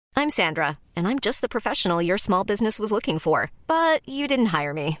I'm Sandra, and I'm just the professional your small business was looking for. But you didn't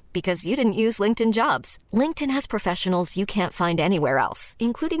hire me because you didn't use LinkedIn Jobs. LinkedIn has professionals you can't find anywhere else,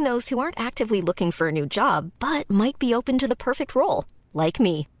 including those who aren't actively looking for a new job, but might be open to the perfect role, like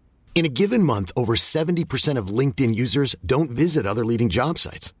me. In a given month, over 70% of LinkedIn users don't visit other leading job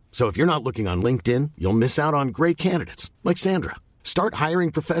sites. So if you're not looking on LinkedIn, you'll miss out on great candidates like Sandra. Start hiring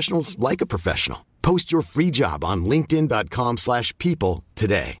professionals like a professional. Post your free job on linkedin.com/people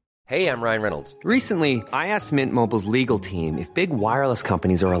today. Hey, I'm Ryan Reynolds. Recently, I asked Mint Mobile's legal team if big wireless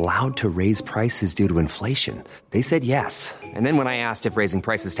companies are allowed to raise prices due to inflation. They said yes. And then when I asked if raising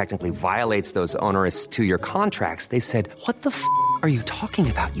prices technically violates those onerous two-year contracts, they said, "What the f*** are you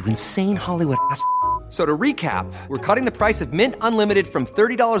talking about, you insane Hollywood ass?" So to recap, we're cutting the price of Mint Unlimited from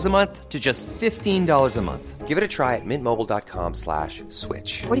 $30 a month to just $15 a month. Give it a try at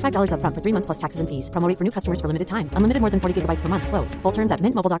mintmobile.com/switch. $45 up front for 3 months plus taxes and fees. Promo rate for new customers for limited time. Unlimited more than 40 gigabytes per month. Slows full terms at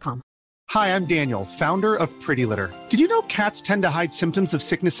mintmobile.com. Hi, I'm Daniel, founder of Pretty Litter. Did you know cats tend to hide symptoms of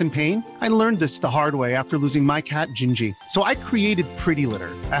sickness and pain? I learned this the hard way after losing my cat, Gingy. So I created Pretty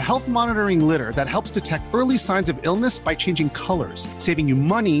Litter, a health monitoring litter that helps detect early signs of illness by changing colors, saving you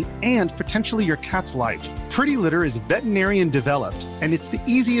money and potentially your cat's life. Pretty Litter is veterinarian developed, and it's the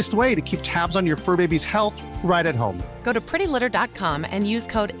easiest way to keep tabs on your fur baby's health right at home. Go to prettylitter.com and use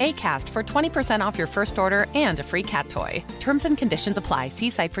code ACAST for 20% off your first order and a free cat toy. Terms and conditions apply. See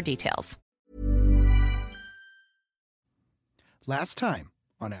site for details. Last time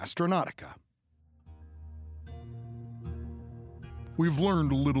on Astronautica. We've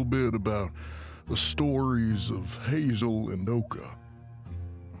learned a little bit about the stories of Hazel and Oka.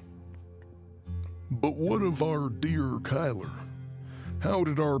 But what of our dear Kyler? How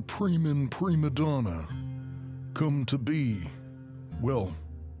did our prima donna come to be? Well,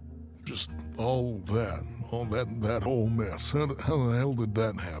 just all that whole mess. How the hell did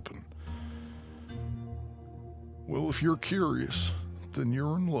that happen? Well, if you're curious, then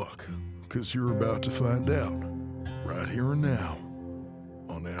you're in luck, because you're about to find out, right here and now,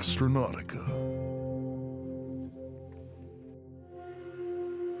 on Astronautica.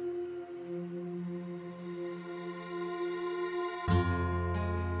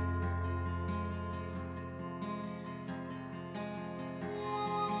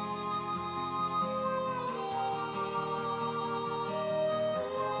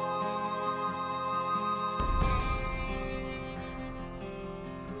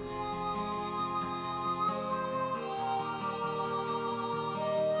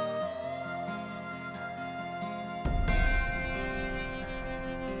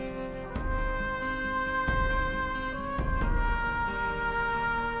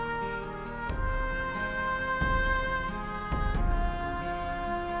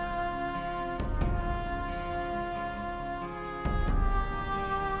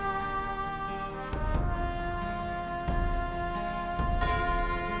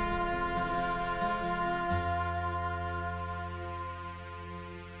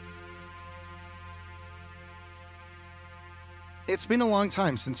 It's been a long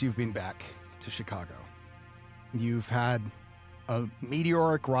time since you've been back to Chicago. You've had a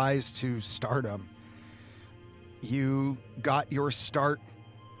meteoric rise to stardom. You got your start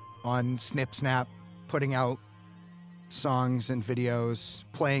on Snip Snap, putting out songs and videos,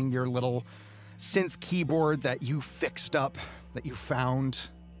 playing your little synth keyboard that you fixed up, that you found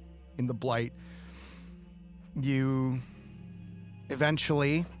in the Blight. You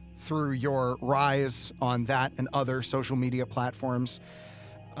eventually, through your rise on that and other social media platforms,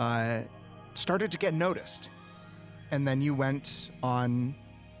 started to get noticed. And then you went on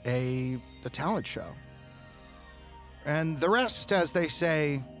a talent show. And the rest, as they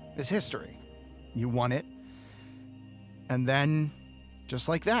say, is history. You won it. And then, just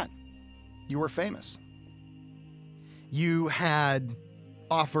like that, you were famous. You had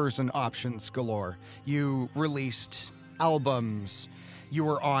offers and options galore. You released albums. You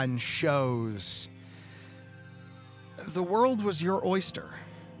were on shows. The world was your oyster.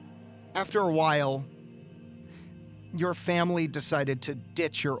 After a while, your family decided to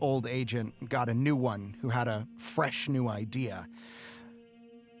ditch your old agent and got a new one who had a fresh new idea.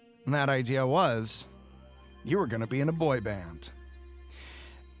 And that idea was, you were going to be in a boy band.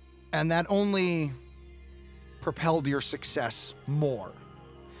 And that only propelled your success more.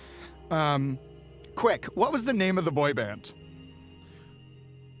 Quick, what was the name of the boy band?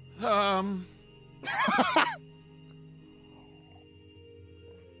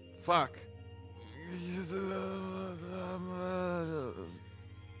 Fuck.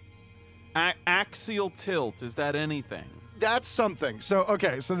 Axial Tilt, is that anything? That's something. So,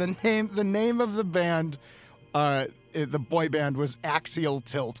 okay, so the name of the band the boy band was Axial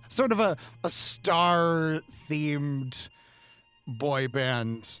Tilt, sort of a star-themed boy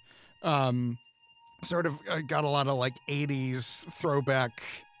band. Sort of got a lot of like 80s throwback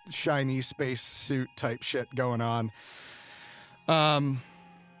shiny space suit type shit going on.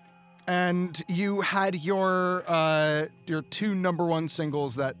 And you had your 2 number 1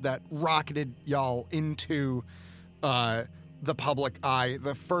 singles that rocketed y'all into the public eye.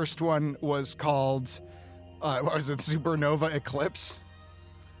 The first one was called, what was it, Supernova Eclipse?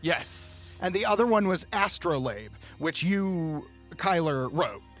 Yes. And the other one was Astrolabe, which you, Kyler,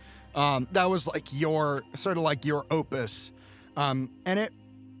 wrote. That was like your opus. And it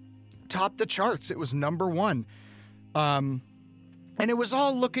topped the charts. It was number 1. And it was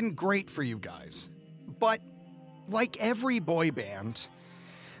all looking great for you guys. But like every boy band,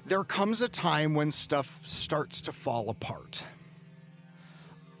 there comes a time when stuff starts to fall apart.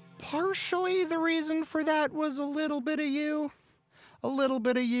 Partially the reason for that was a little bit of you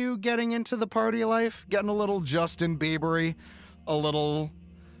getting into the party life, getting a little Justin Bieber-y, a little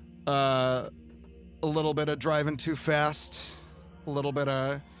bit of driving too fast, a little bit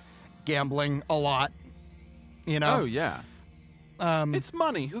of gambling a lot, you know? Oh, yeah. It's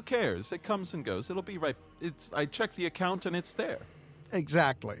money. Who cares? It comes and goes. It'll be right. I check the account and it's there.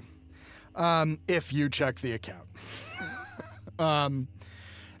 Exactly. If you check the account.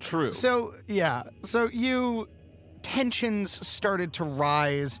 True. So, yeah. So tensions started to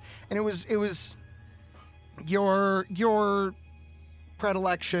rise, and it was your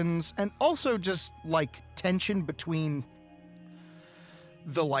predilections, and also just like tension between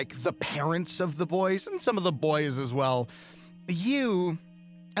the parents of the boys and some of the boys as well. You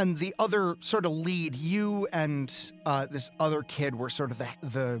and the other sort of lead, you and this other kid were sort of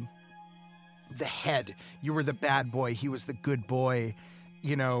the head. You were the bad boy. He was the good boy,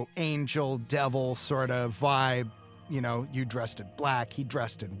 angel, devil sort of vibe. You dressed in black, he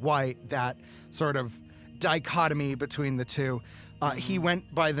dressed in white, that sort of dichotomy between the two. He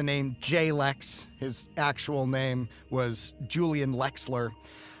went by the name J-Lex. His actual name was Julian Lexler.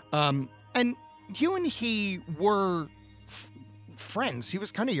 And you and he were friends. He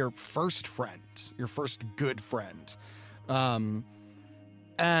was kind of your first friend, your first good friend. And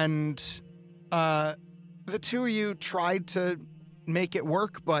the two of you tried to make it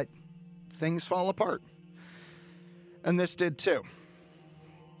work, but things fall apart. And this did too.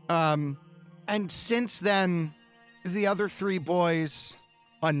 And since then, the other 3 boys,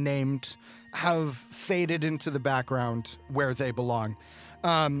 unnamed, have faded into the background where they belong.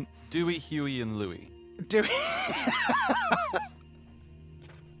 Dewey, Huey, and Louie.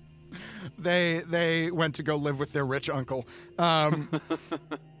 They went to go live with their rich uncle. And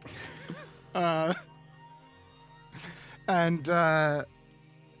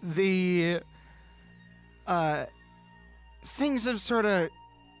the things have sort of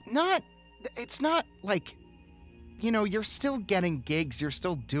it's not like, you're still getting gigs, you're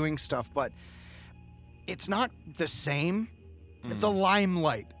still doing stuff, but it's not the same. The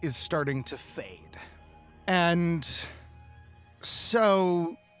limelight is starting to fade. And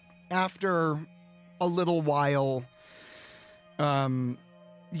so after a little while,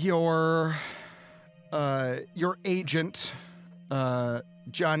 your agent,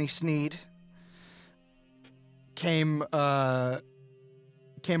 Johnny Sneed, came up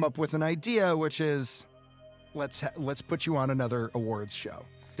with an idea, which is, let's put you on another awards show.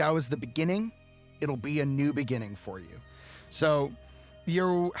 That was the beginning. It'll be a new beginning for you. So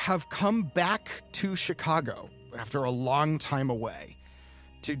you have come back to Chicago after a long time away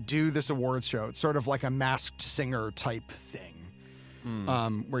to do this awards show. It's sort of like a Masked Singer type thing,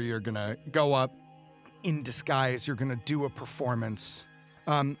 where you're going to go up in disguise. You're going to do a performance.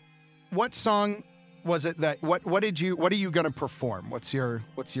 What song was it that, what are you going to perform? What's going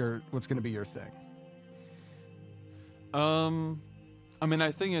to be your thing? I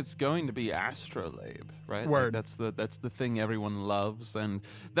think it's going to be Astrolabe, right? Word. Like that's the thing everyone loves, and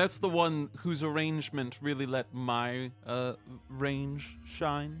that's the one whose arrangement really let my range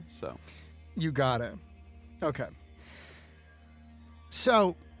shine. So, you got it. Okay.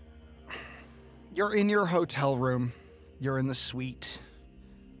 So, you're in your hotel room. You're in the suite,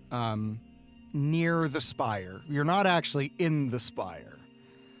 near the Spire. You're not actually in the Spire,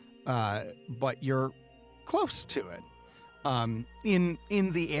 but you're close to it. In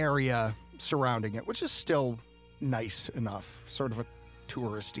the area surrounding it, which is still nice enough, sort of a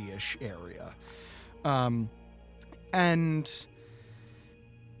touristy-ish area. And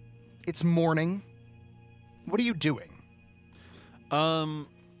it's morning. What are you doing? I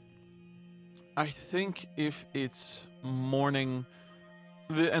think if it's morning,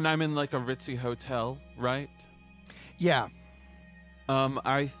 and I'm in like a ritzy hotel, right? Yeah.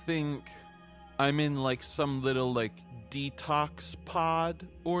 I think I'm in like some little like detox pod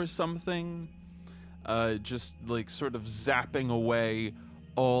or something. Just like sort of zapping away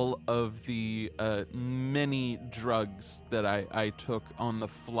all of the many drugs that I took on the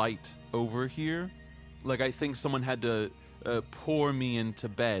flight over here. Like I think someone had to pour me into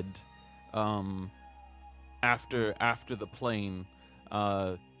bed after the plane.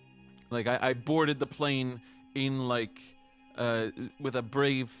 Like I boarded the plane in like with a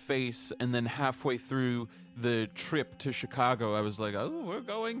brave face, and then halfway through the trip to Chicago, I was like, "Oh, we're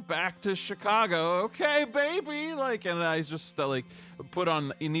going back to Chicago, okay, baby!" Like, and I just like put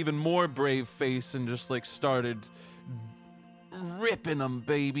on an even more brave face and just like started ripping them,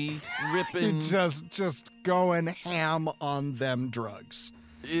 baby, ripping. just going ham on them drugs.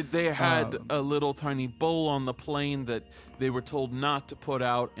 They had a little tiny bowl on the plane that they were told not to put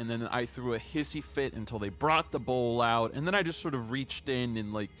out, and then I threw a hissy fit until they brought the bowl out, and then I just sort of reached in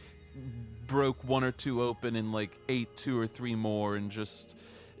and like broke one or two open and like ate 2 or 3 more, and just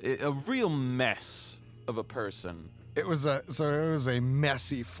a real mess of a person. It was a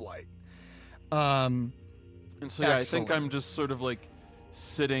messy flight. And so yeah, excellent. I think I'm just sort of like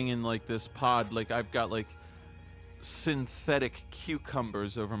sitting in like this pod, like I've got like synthetic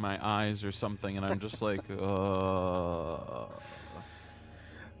cucumbers over my eyes or something, and I'm just like, All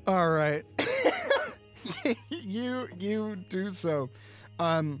right. you do so.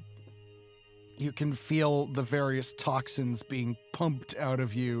 You can feel the various toxins being pumped out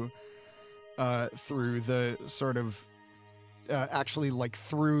of you through the sort of actually like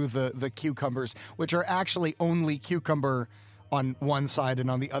through the cucumbers, which are actually only cucumber on one side, and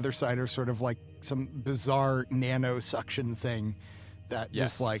on the other side are sort of like some bizarre nano suction thing that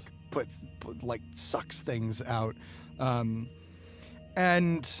just like like sucks things out.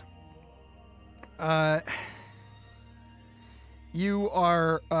 And you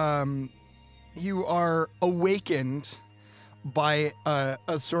are awakened by a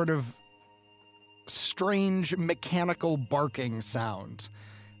sort of strange mechanical barking sound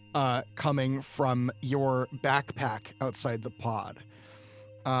coming from your backpack outside the pod.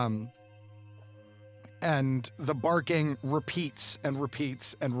 And the barking repeats and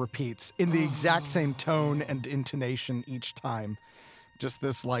repeats and repeats in the exact same tone and intonation each time. Just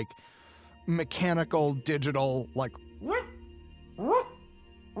this like mechanical digital like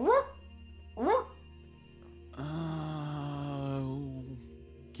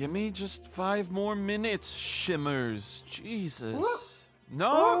give me just 5 more minutes, Shimmers. Jesus.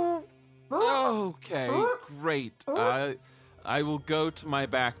 No? Okay, great. I will go to my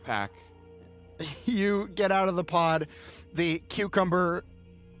backpack. You get out of the pod. The cucumber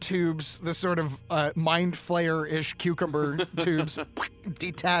tubes, the sort of mind flayer-ish cucumber tubes,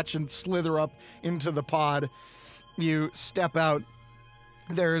 detach and slither up into the pod. You step out.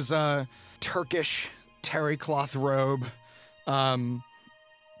 There's a Turkish terry cloth robe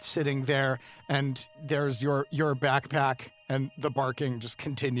sitting there, and there's your backpack, and the barking just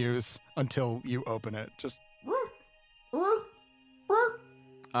continues until you open it. Just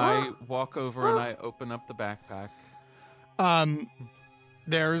I walk over and I open up the backpack.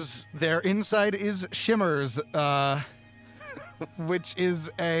 Their inside is Shimmers, which is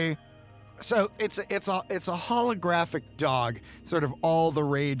it's a holographic dog, sort of all the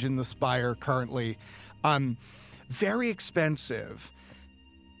rage in the Spire currently. Very expensive.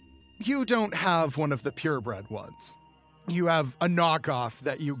 You don't have one of the purebred ones. You have a knockoff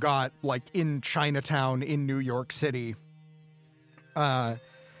that you got like in Chinatown in New York City.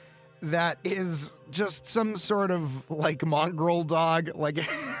 That is just some sort of like mongrel dog, like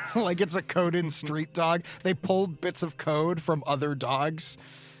it's a coded street dog. They pulled bits of code from other dogs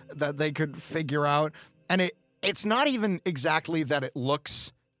that they could figure out, and it's not even exactly that it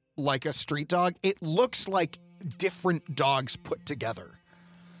looks like a street dog. It looks like different dogs put together.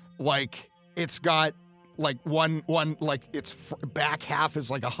 Like it's got like one like its back half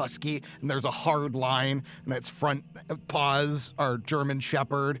is like a husky, and there's a hard line, and its front paws are German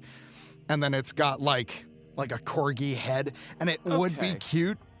Shepherd. And then it's got like a corgi head, and it would be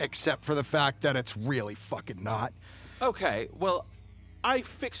cute, except for the fact that it's really fucking not. Okay, well, I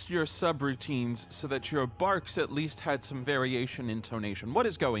fixed your subroutines so that your barks at least had some variation in tonation. What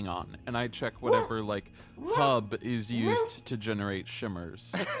is going on? And I check whatever like hub is used to generate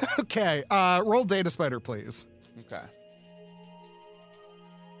Shimmers. Okay, roll Data Spider, please. Okay.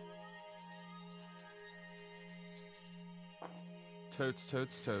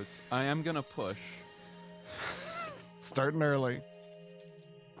 Totes. I am gonna push. Starting early.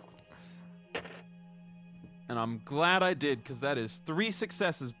 And I'm glad I did, because that is 3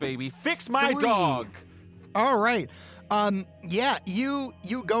 successes, baby. Fix my dog! All right. Yeah, you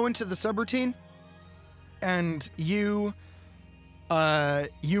go into the subroutine, and you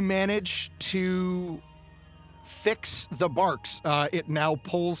manage to fix the barks. It now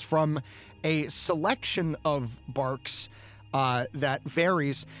pulls from a selection of barks that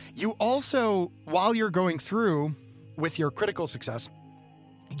varies. You also, while you're going through with your critical success,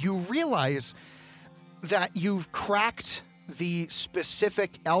 you realize that you've cracked the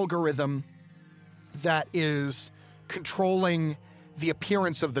specific algorithm that is controlling the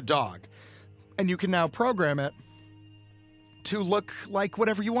appearance of the dog. And you can now program it to look like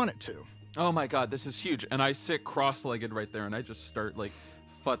whatever you want it to. Oh my god, this is huge. And I sit cross-legged right there, and I just start, like,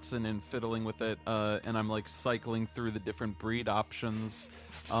 futzing and fiddling with it, and I'm, like, cycling through the different breed options.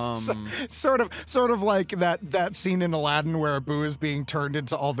 Sort of like that scene in Aladdin where Abu is being turned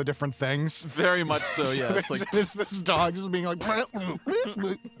into all the different things. Very much so, yeah. It's like this dog just being like...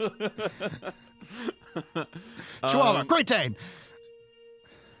 Chihuahua, Great Dane!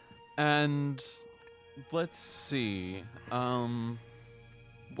 And let's see.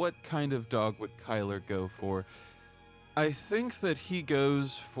 What kind of dog would Kyler go for? I think that he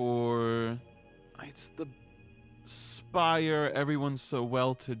goes for... It's the Spire. Everyone's so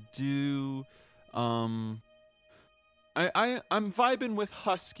well-to-do. I'm vibing with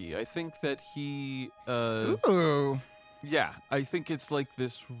Husky. I think that he... Ooh. Yeah, I think it's like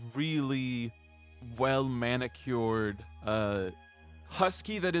this really well-manicured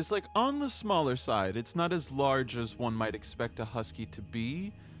husky that is like on the smaller side. It's not as large as one might expect a husky to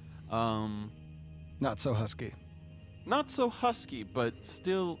be. Not so husky. Not so husky, but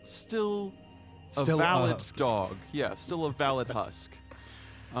still a Still valid a husk. dog. Yeah, still a valid husk.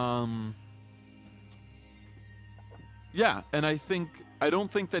 Yeah, and I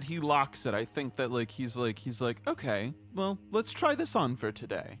don't think that he locks it. I think that he's like, okay, well, let's try this on for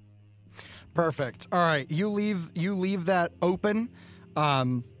today. Perfect. All right, you leave that open,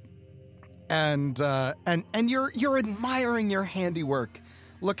 and you're admiring your handiwork,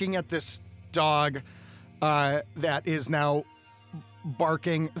 looking at this dog that is now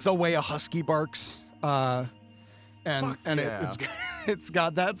barking the way a husky barks, and yeah. it's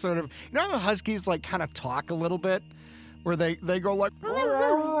got that sort of, you know how huskies like kind of talk a little bit, where they go like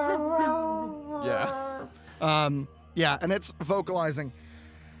Yeah. Yeah, and it's vocalizing.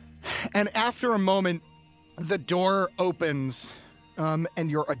 And after a moment, the door opens, and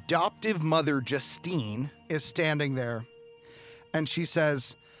your adoptive mother, Justine, is standing there. And she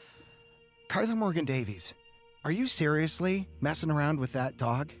says, Kyler Morgan Davies, are you seriously messing around with that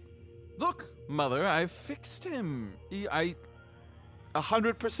dog? Look, Mother, I fixed him.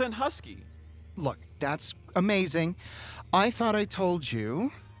 100% husky. Look, that's amazing. I thought I told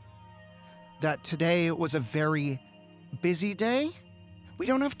you that today was a very busy day. We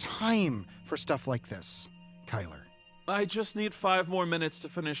don't have time for stuff like this, Kyler. I just need 5 more minutes to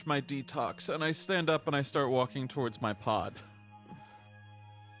finish my detox, and I stand up and I start walking towards my pod.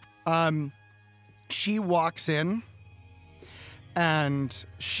 She walks in, and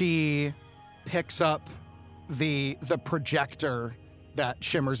she picks up the projector that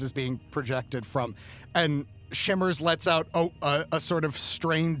Shimmers is being projected from, and Shimmers lets out a sort of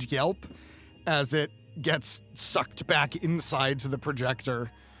strained yelp as it gets sucked back inside to the projector.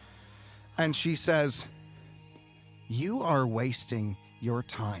 And she says, you are wasting your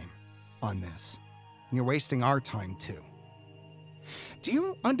time on this. And you're wasting our time, too. Do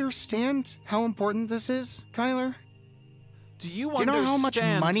you understand how important this is, Kyler? Do you know how much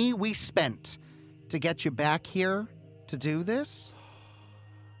money we spent to get you back here to do this?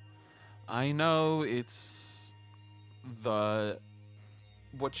 I know it's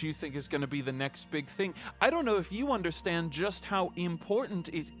what you think is going to be the next big thing. I don't know if you understand just how important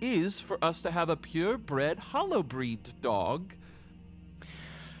it is for us to have a purebred hollow-breed dog.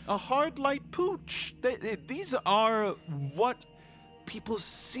 A hard light pooch. These are what people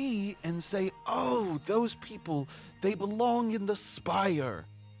see and say, oh, those people, they belong in the Spire.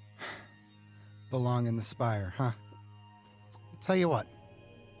 Belong in the Spire, huh? I'll tell you what.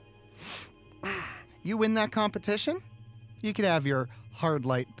 You win that competition, you could have your hard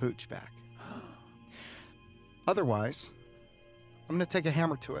light pooch back. Otherwise, I'm going to take a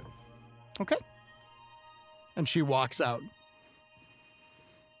hammer to it. Okay? And she walks out.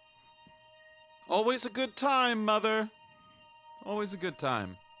 Always a good time, Mother. Always a good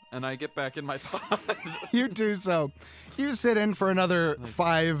time. And I get back in my pod. You do so. You sit in for another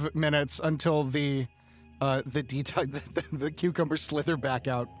 5 minutes until the cucumbers slither back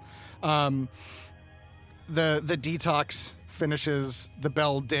out. The detox finishes, the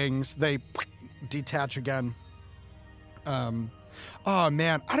bell dings, they detach again. Oh,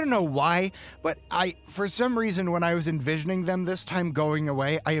 man. I don't know why, but for some reason, when I was envisioning them this time going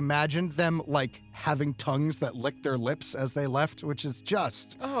away, I imagined them, like, having tongues that licked their lips as they left, which is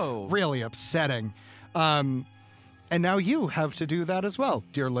just really upsetting. And now you have to do that as well,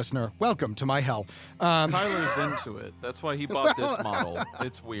 dear listener. Welcome to my hell. Kyler's into it. That's why he bought this model.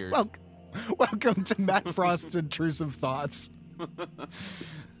 It's weird. Welcome to Matt Frost's Intrusive Thoughts.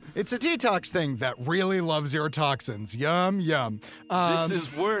 It's a detox thing that really loves your toxins. Yum, yum. This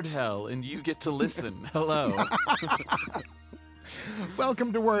is Word Hell, and you get to listen. Hello.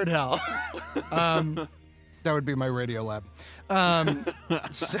 Welcome to Word Hell. That would be my Radio Lab.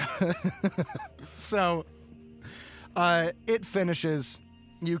 So it finishes.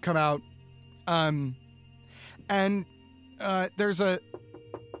 You come out. And there's a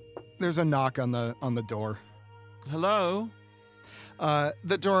knock on the door. Hello?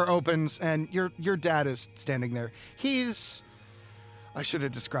 The door opens, and your dad is standing there. I should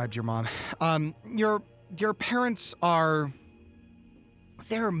have described your mom. Your parents are,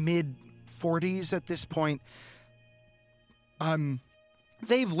 they're mid-40s at this point.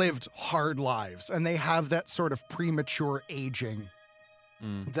 They've lived hard lives, and they have that sort of premature aging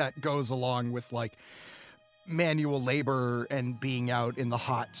that goes along with, like, manual labor and being out in the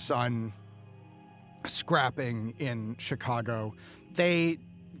hot sun, scrapping in Chicago. They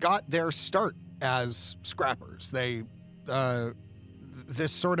got their start as scrappers. They,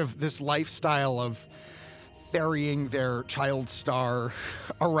 this lifestyle of ferrying their child star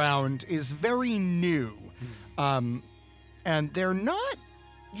around is very new. And they're not,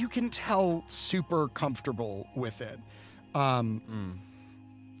 you can tell, super comfortable with it.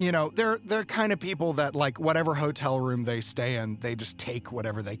 You know, they're kind of people that, like, whatever hotel room they stay in, they just take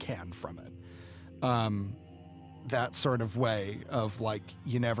whatever they can from it. That sort of way of, like,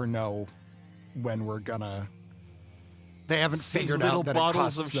 you never know when we're gonna. They haven't figured out that it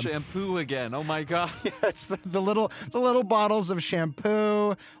costs them. Little bottles of shampoo again. Oh my god! Yeah, it's the little bottles of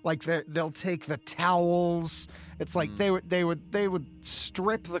shampoo. Like they'll take the towels. It's like they would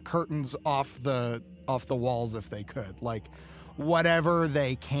strip the curtains off the walls if they could. Like whatever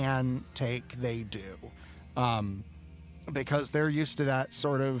they can take, they do, because they're used to that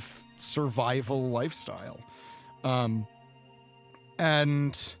sort of survival lifestyle.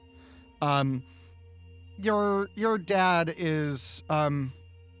 Your dad is,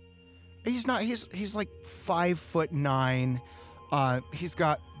 he's like 5'9". He's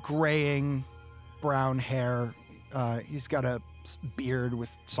got graying brown hair. He's got a beard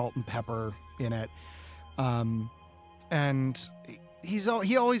with salt and pepper in it. And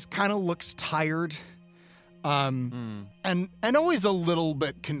he always kind of looks tired. And always a little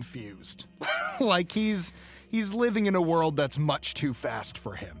bit confused. Like he's living in a world that's much too fast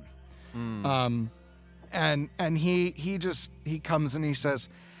for him. And he comes and he says,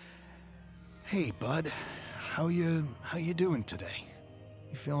 "Hey, bud, how you doing today?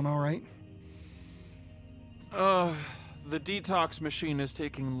 You feeling all right?" The detox machine is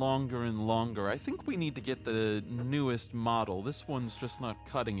taking longer and longer. I think we need to get the newest model. This one's just not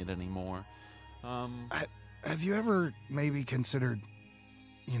cutting it anymore. Have you ever maybe considered,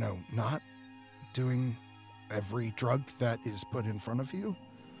 not doing every drug that is put in front of you?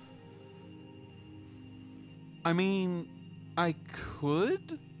 I mean, I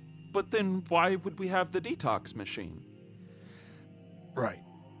could, but then why would we have the detox machine? Right.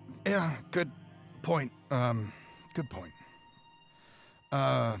 Yeah, good point. Good point.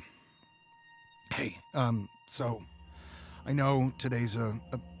 Hey, so I know today's a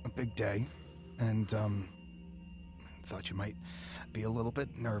big day, and thought you might be a little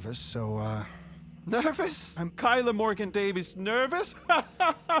bit nervous, so Nervous? I'm Kyler Morgan Davies. Nervous?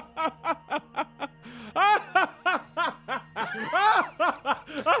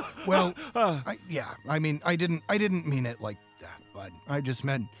 Well, I mean, I didn't mean it like that, but I just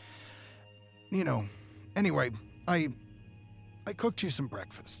meant, anyway, I cooked you some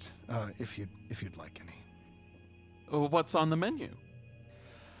breakfast, if you'd like any. What's on the menu?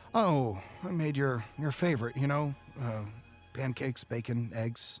 Oh, I made your favorite, pancakes, bacon,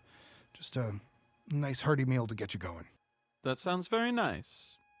 eggs, just a nice hearty meal to get you going. That sounds very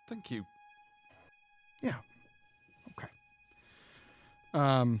nice. Thank you. Yeah.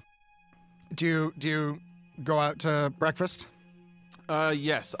 Okay. Do you go out to breakfast?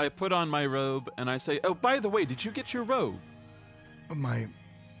 Yes. I put on my robe and I say, "Oh, by the way, did you get your robe?" My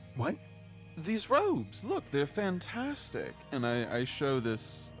what? These robes. Look, they're fantastic. And I show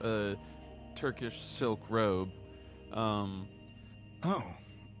this Turkish silk robe.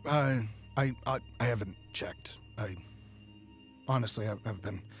 I haven't checked. I honestly I've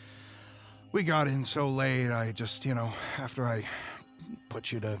been. We got in so late. I just after I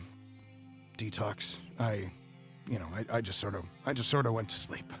put you to detox. I just sort of went to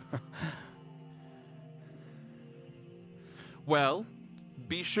sleep. Well,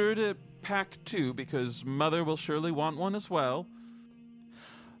 be sure to pack 2 because Mother will surely want one as well.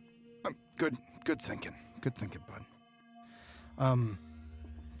 Good thinking. Good thinking, bud. Come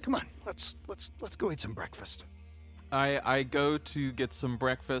on, let's go eat some breakfast. I go to get some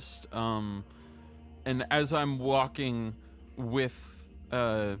breakfast, and as I'm walking with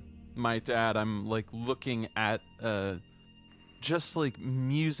my dad, I'm like looking at just like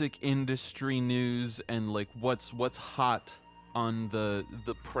music industry news and like what's hot on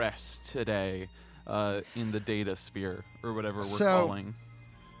the press today in the data sphere or whatever we're calling.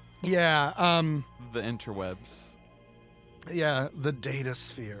 Yeah, the interwebs. Yeah, the data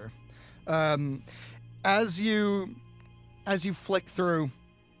sphere. As you flick through,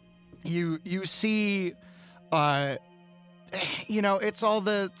 you see, it's all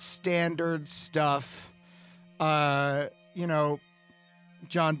the standard stuff. John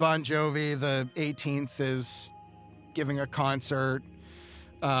Bon Jovi, the 18th, is giving a concert,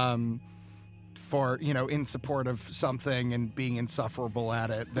 for, in support of something and being insufferable at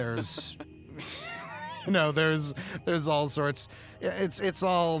it. There's, there's all sorts. It's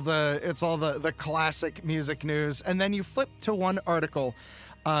all the classic music news. And then you flip to one article,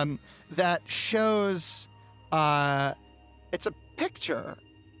 that shows, it's a picture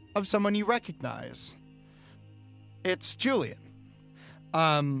of someone you recognize. It's Julian.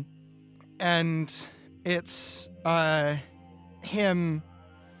 And it's, him,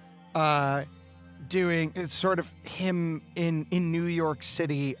 it's sort of him in New York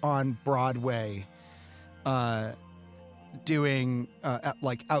City on Broadway, doing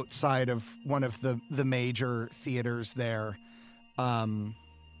like outside of one of the major theaters there, and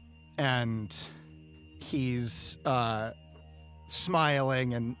he's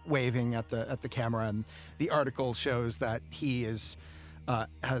smiling and waving at the camera, and the article shows that he has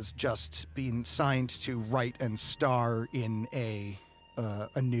just been signed to write and star in a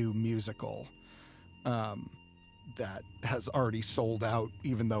new musical that has already sold out,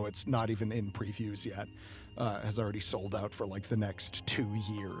 even though it's not even in previews yet. Has already sold out for like the next 2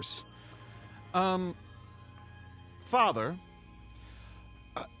 years. Father.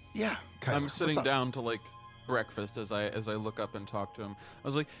 Yeah, Kyler, I'm sitting down to like breakfast as I look up and talk to him. I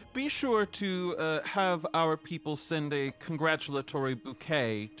was like, be sure to have our people send a congratulatory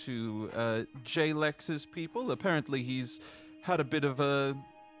bouquet to J-Lex's people. Apparently he's had a bit of a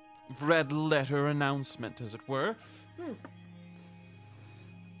red letter announcement, as it were.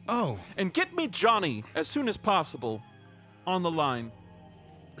 Oh. And get me Johnny as soon as possible on the line.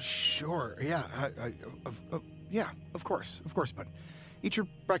 Sure. Yeah. Of course, bud. Eat your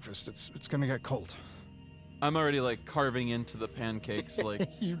breakfast. It's gonna get cold. I'm already like carving into the pancakes. Like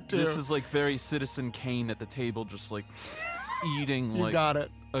you do. This is like very Citizen Kane at the table, just like eating. You like got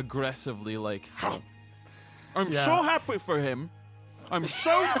it. Aggressively. Like I'm so happy for him. I'm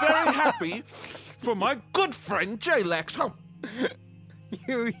so very happy for my good friend J-Lex.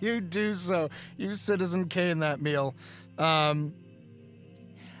 You do so. You Citizen Kane that meal.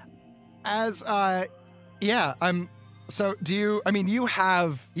 So do you, you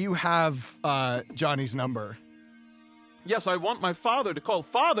have Johnny's number. Yes, I want my father to call.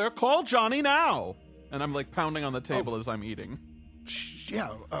 Father, call Johnny now. And I'm like pounding on the table as I'm eating.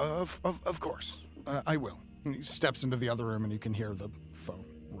 Yeah, of course. I will. And he steps into the other room and you can hear the phone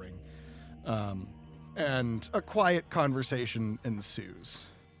ring. And a quiet conversation ensues.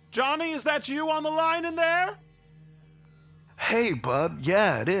 Johnny, is that you on the line in there? Hey, bud.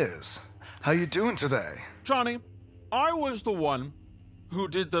 Yeah, it is. How you doing today? Johnny, I was the one who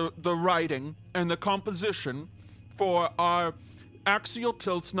did the writing and the composition for our Axial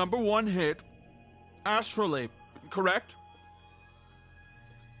Tilt's #1 hit, Astrolabe, correct?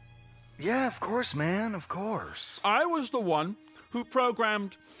 Yeah, of course, man, of course. I was the one who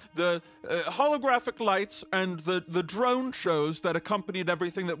programmed the holographic lights and the drone shows that accompanied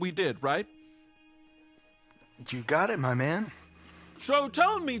everything that we did, right? You got it, my man. So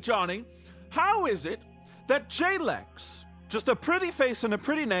tell me, Johnny, how is it that J-Lex, just a pretty face and a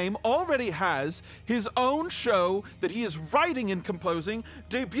pretty name, already has his own show that he is writing and composing,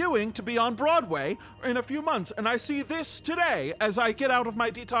 debuting to be on Broadway in a few months? And I see this today as I get out of my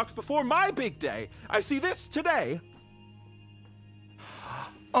detox before my big day. I see this today.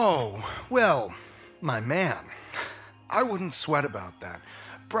 Oh, well, my man, I wouldn't sweat about that.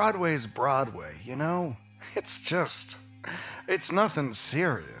 Broadway's Broadway, you know? It's nothing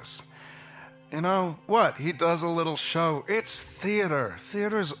serious. You know, what? He does a little show. It's theater.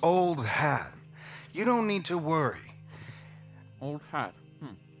 Theater's old hat. You don't need to worry. Old hat.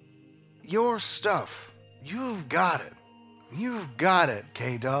 your stuff. You've got it. You've got it,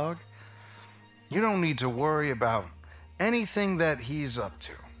 K-Dog. You don't need to worry about anything that he's up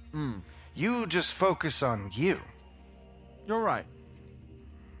to. You just focus on you. You're right.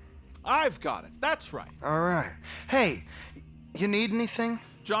 I've got it. That's right. All right. Hey, you need anything?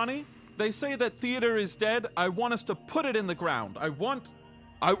 Johnny, they say that theater is dead. I want us to put it in the ground. I want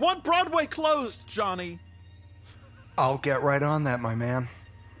Broadway closed, Johnny. I'll get right on that, my man.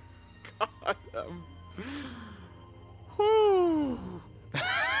 God, whew.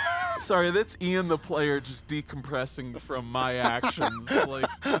 Sorry, that's Ian the player just decompressing from my actions. Like,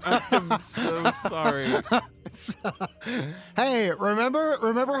 I'm so sorry. Hey,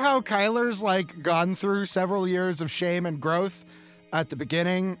 remember how Kyler's like gone through several years of shame and growth at the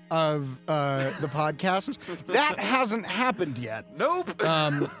beginning of the podcast? That hasn't happened yet. Nope.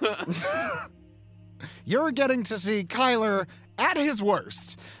 You're getting to see Kyler at his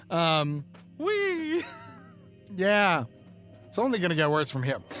worst. Wee. Yeah. It's only going to get worse from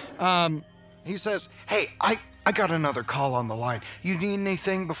here. He says, hey, I got another call on the line. You need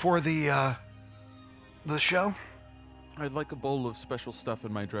anything before the show? I'd like a bowl of special stuff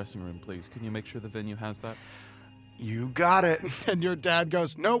in my dressing room, please. Can you make sure the venue has that? You got it. And your dad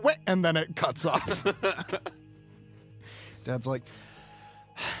goes, no, wait, and then it cuts off. Dad's like,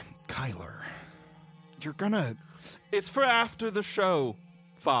 Kyler, you're gonna... It's for after the show,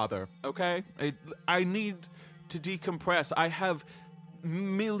 Father, okay? I need to decompress. I have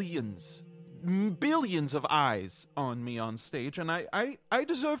billions of eyes on me on stage, and I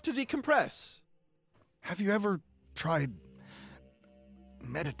deserve to decompress. Have you ever tried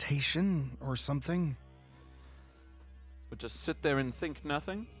meditation or something? But just sit there and think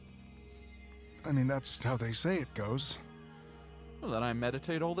nothing? I mean, that's how they say it goes. Well, then I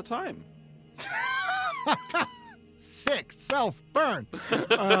meditate all the time. Sick self-burn.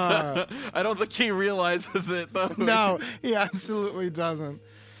 I don't think he realizes it, though. No, he absolutely doesn't.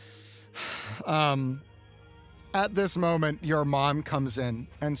 At this moment, your mom comes in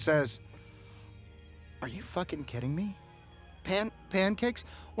and says, are you fucking kidding me? Pancakes?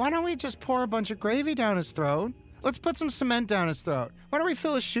 Why don't we just pour a bunch of gravy down his throat? Let's put some cement down his throat. Why don't we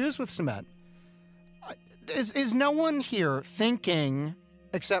fill his shoes with cement? Is no one here thinking,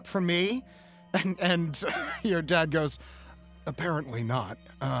 except for me? And your dad goes, apparently not.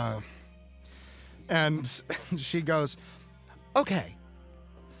 And she goes, okay,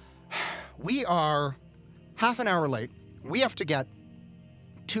 we are half an hour late. We have to get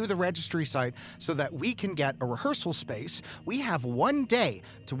to the registry site so that we can get a rehearsal space. We have 1 day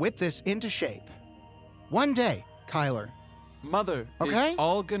to whip this into shape. 1 day, Kyler. Mother, okay? It's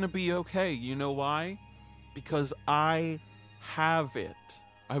all gonna be okay. You know why? Because I have it.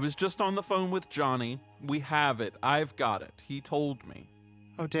 I was just on the phone with Johnny. We have it. I've got it. He told me.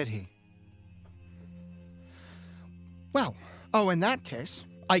 Oh, did he? Well, in that case,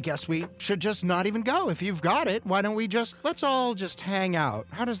 I guess we should just not even go. If you've got it, why don't we let's all just hang out.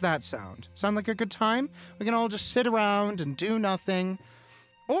 How does that sound? Sound like a good time? We can all just sit around and do nothing.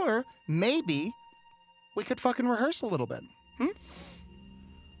 Or maybe we could fucking rehearse a little bit.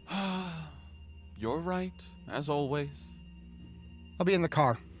 You're right, as always. I'll be in the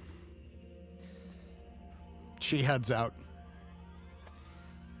car. She heads out.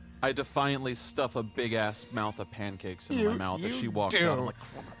 I defiantly stuff a big-ass mouth of pancakes in my mouth as she walks out. I'm like,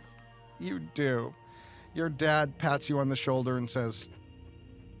 you do. Your dad pats you on the shoulder and says,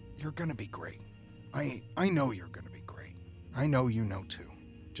 you're gonna be great. I know you're gonna be great. I know you know too.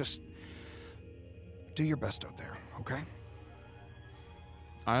 Just do your best out there, okay?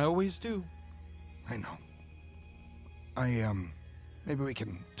 I always do. I know. Maybe we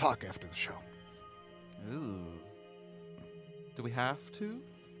can talk after the show. Ooh. Do we have to?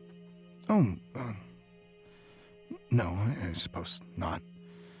 No, I suppose not.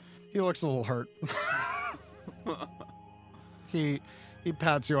 He looks a little hurt. He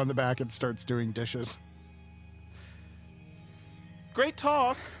pats you on the back and starts doing dishes. Great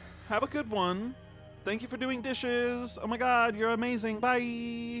talk. Have a good one. Thank you for doing dishes. Oh my god, you're amazing.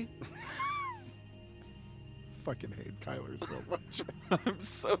 Bye. Fucking hate Kyler so much. I'm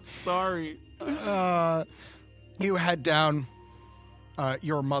so sorry. You head down.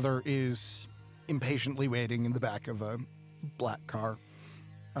 Your mother is impatiently waiting in the back of a black car.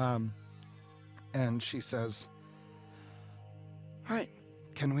 And she says, all right,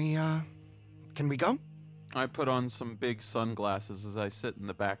 can we go? I put on some big sunglasses as I sit in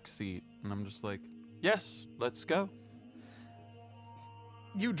the back seat, and I'm just like, yes, let's go.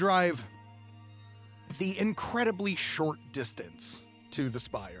 You drive the incredibly short distance to the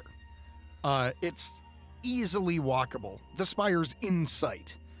spire. It's easily walkable. The spire's in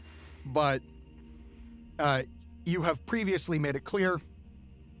sight. but you have previously made it clear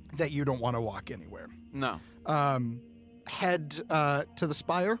that you don't want to walk anywhere. No. Head to the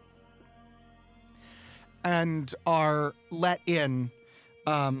spire and are let in.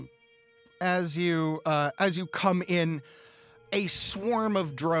 As you come in, a swarm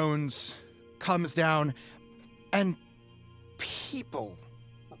of drones comes down, and people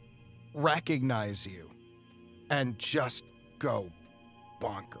recognize you and just go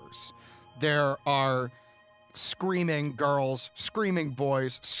bonkers. There are screaming girls, screaming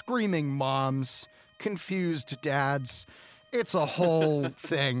boys, screaming moms, confused dads. It's a whole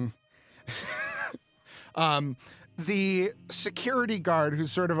thing. The security guard,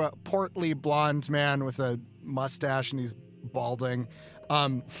 who's sort of a portly blonde man with a mustache and he's balding,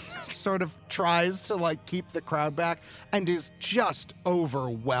 sort of tries to like keep the crowd back and is just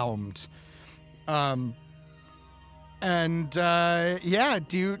overwhelmed. Do you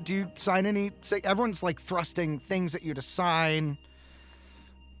sign any? Everyone's like thrusting things at you to sign.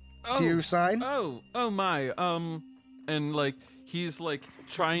 Do you sign? Oh my. And like he's like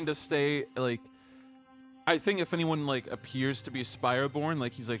trying to stay like. I think if anyone like appears to be Spireborn,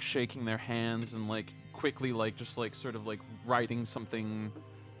 like he's like shaking their hands and like quickly like just like sort of like writing something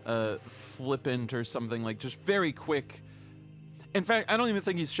flippant or something, like just very quick. In fact, I don't even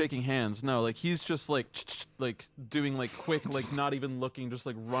think he's shaking hands. No, like he's just like doing like quick, like not even looking, just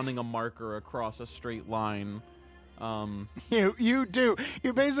like running a marker across a straight line. You do.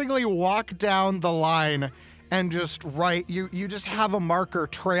 You basically walk down the line and just write. You just have a marker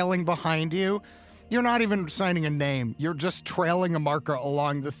trailing behind you. You're not even signing a name. You're just trailing a marker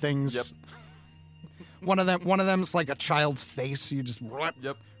along the things. Yep. One of them's like a child's face. You just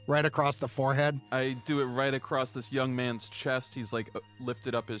right across the forehead. I do it right across this young man's chest. He's like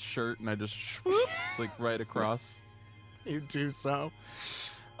lifted up his shirt, and I just like right across. You do so.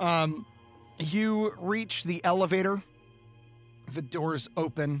 You reach the elevator. The doors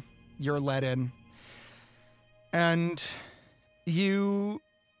open. You're let in. And you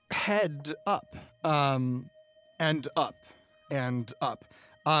head up. And up. And up.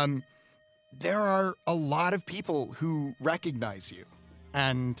 There are a lot of people who recognize you.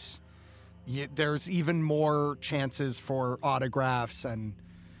 And there's even more chances for autographs and,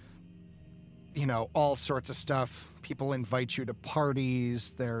 you know, all sorts of stuff. People invite you to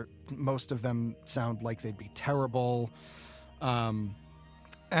parties. Most of them sound like they'd be terrible. And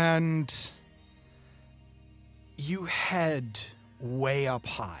you head way up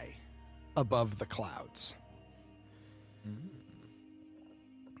high above the clouds.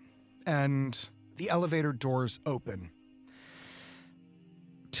 And the elevator doors open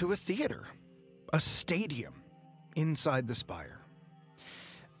to a theater, a stadium inside the spire.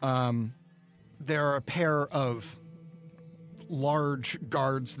 There are a pair of large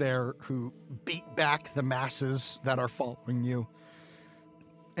guards there who beat back the masses that are following you.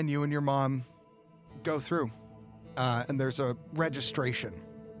 And you and your mom go through. And there's a registration.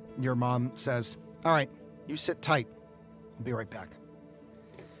 Your mom says, "All right, you sit tight. I'll be right back."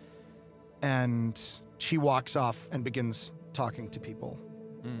 And she walks off and begins talking to people.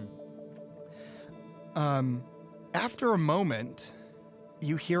 After a moment,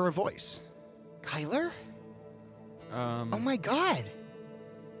 you hear a voice. "Kyler? Oh my God."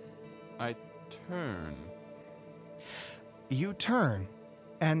 I turn. You turn,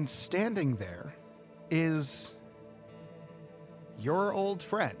 and standing there is your old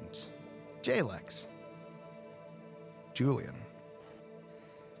friend, Jalex. Julian.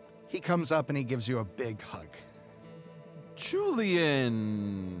 He comes up and he gives you a big hug.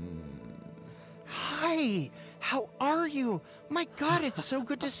 Julian! Hi! How are you? My God, it's so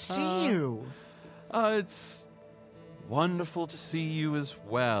good to see you. It's wonderful to see you as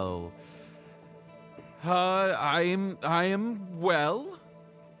well. I am well.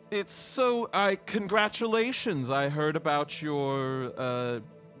 It's so, congratulations. I heard about your,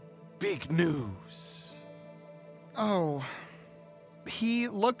 big news. Oh. He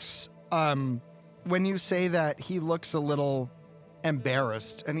looks, when you say that, he looks a little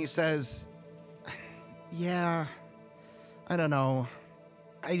embarrassed, and he says, "Yeah, I don't know.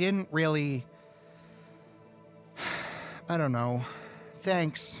 I didn't really, I don't know.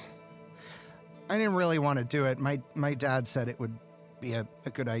 Thanks. I didn't really want to do it. My dad said it would be a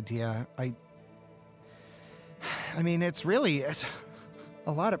good idea. I mean, it's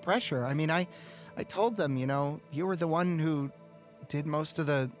a lot of pressure. I mean, I told them, you know, you were the one who did most of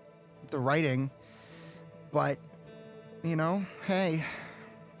the writing, but, you know, hey,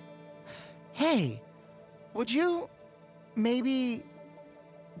 would you maybe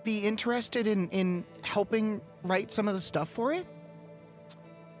be interested in helping write some of the stuff for it?"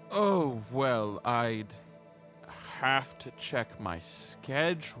 Oh, well, I'd have to check my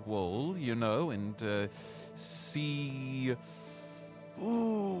schedule, and see.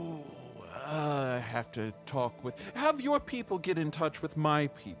 Ooh, I have to have your people get in touch with my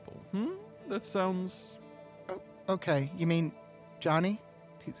people. That sounds. Oh, okay, you mean Johnny?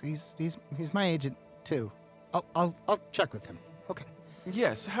 He's my agent too. I'll check with him. Okay.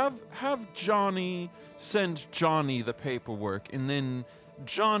 Yes, have Johnny send Johnny the paperwork, and then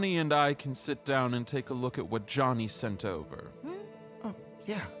Johnny and I can sit down and take a look at what Johnny sent over. Oh,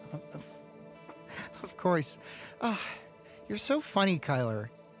 yeah. Of course. You're so funny, Kyler.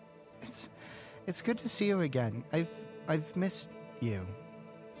 It's good to see you again. I've missed you.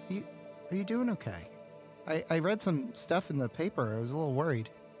 Are you doing okay? I read some stuff in the paper. I was a little worried.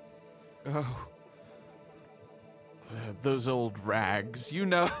 Oh. Those old rags.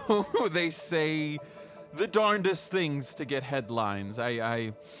 They say the darndest things to get headlines.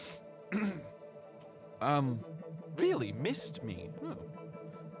 I really missed me.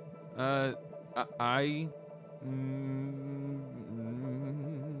 Oh. I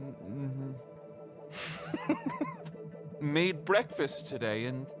made breakfast today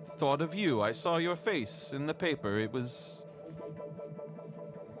and thought of you. I saw your face in the paper. It was...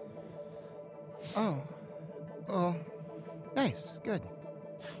 Oh. Oh. Nice. Good.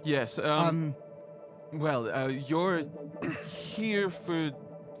 Yes, Well, you're here for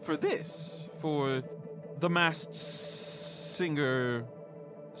this, for The Masked Singer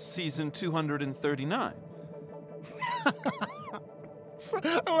season 239.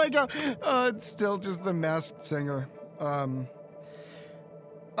 Oh my god. It's still just The Masked Singer.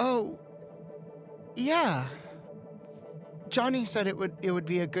 Oh. Yeah. Johnny said it would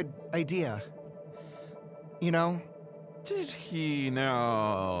be a good idea. Did he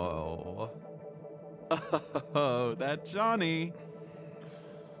know? Oh, that Johnny.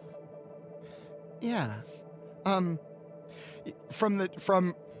 Yeah. From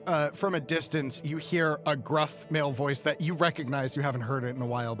a distance, you hear a gruff male voice that you recognize. You haven't heard it in a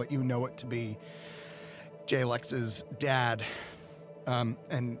while, but you know it to be J-Lex's dad.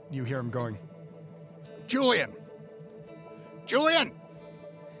 And you hear him going, Julian!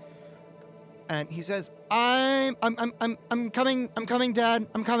 And he says, I'm coming, Dad.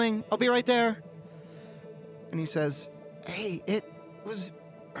 I'm coming. I'll be right there. And he says, hey, it was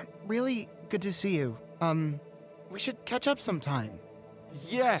really good to see you. We should catch up sometime.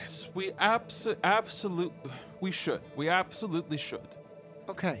 Yes, we absolutely should.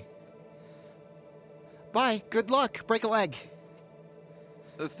 Okay. Bye. Good luck. Break a leg.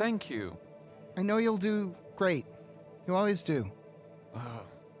 Thank you. I know you'll do great. You always do.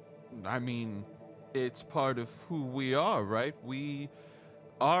 I mean, it's part of who we are, right? We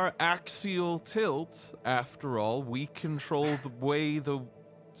are axial tilt, after all. We control the way the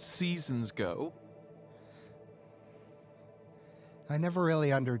seasons go. I never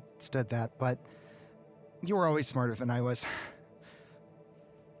really understood that, but you were always smarter than I was.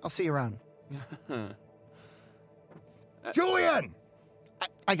 I'll see you around. Julian!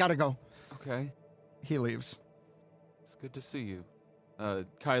 I gotta go. Okay. He leaves. It's good to see you.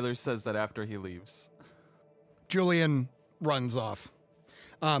 Kyler says that after he leaves. Julian runs off.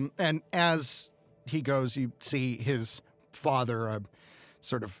 And as he goes, you see his father, a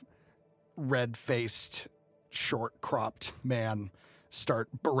sort of red-faced, short-cropped man, start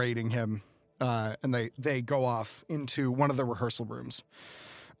berating him. And they go off into one of the rehearsal rooms.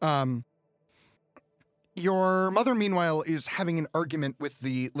 Your mother, meanwhile, is having an argument with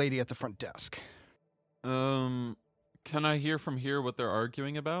the lady at the front desk. Can I hear from here what they're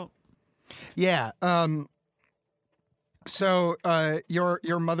arguing about? Yeah. So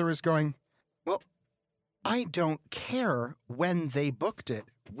your mother is going, well, I don't care when they booked it.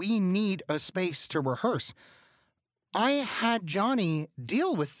 We need a space to rehearse. I had Johnny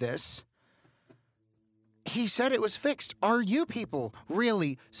deal with this. He said it was fixed. Are you people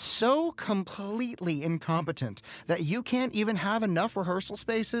really so completely incompetent that you can't even have enough rehearsal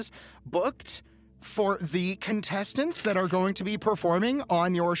spaces booked for the contestants that are going to be performing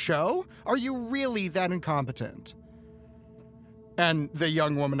on your show? Are you really that incompetent? And the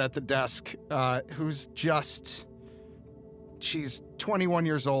young woman at the desk, who's she's 21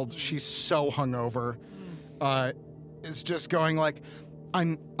 years old, she's so hungover, is just going like,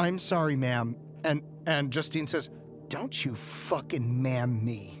 I'm sorry, ma'am. And Justine says, don't you fucking ma'am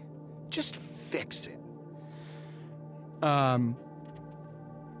me. Just fix it. And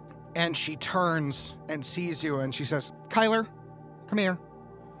she turns and sees you and she says, Kyler, come here.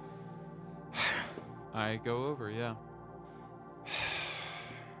 I go over, yeah.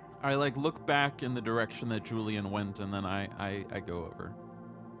 I look back in the direction that Julian went and then I go over.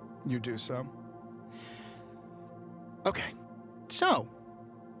 You do so. Okay. So,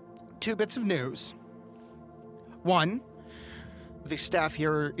 2 bits of news. 1, the staff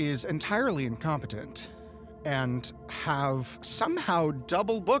here is entirely incompetent and have somehow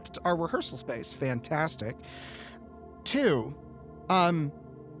double booked our rehearsal space. Fantastic. 2, our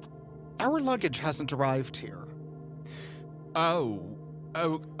luggage hasn't arrived here. Oh,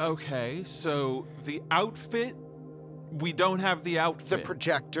 okay. So the outfit, we don't have the outfit. The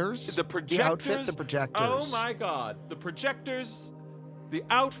projectors. The projectors. The outfit, the projectors. Oh my God. The projectors, the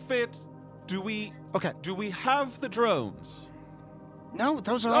outfit. Do we have the drones? No,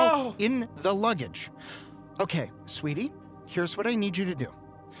 those are all in the luggage. Okay, sweetie, here's what I need you to do.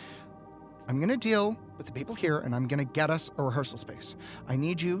 I'm going to deal with the people here, and I'm going to get us a rehearsal space. I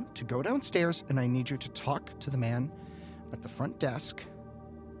need you to go downstairs, and I need you to talk to the man at the front desk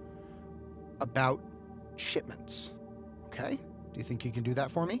about shipments. Okay? Do you think you can do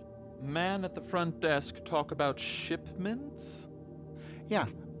that for me? Man at the front desk talk about shipments? Yeah,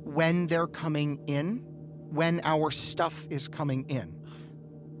 when they're coming in, when our stuff is coming in.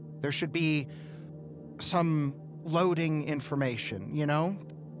 There should be some loading information, you know?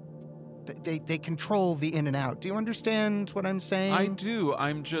 They control the in and out. Do you understand what I'm saying? I do.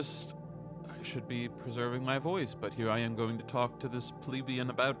 I should be preserving my voice, but here I am going to talk to this plebeian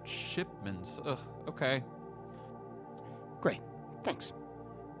about shipments. Ugh, okay. Great. Thanks.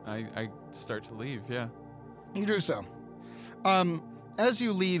 I start to leave, yeah. You do so. As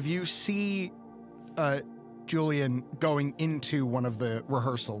you leave, you see Julian going into one of the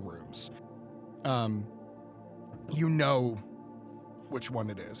rehearsal rooms. You know which one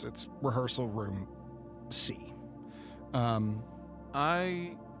it is. It's rehearsal room C.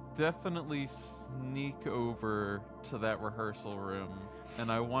 I definitely sneak over to that rehearsal room,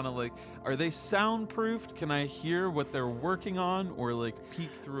 and I want to, are they soundproofed? Can I hear what they're working on, or, peek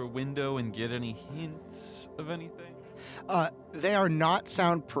through a window and get any hints of anything? They are not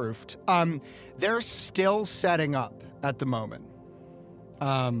soundproofed. They're still setting up at the moment.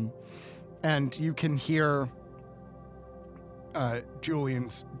 And you can hear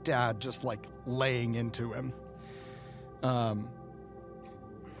Julian's dad just laying into him.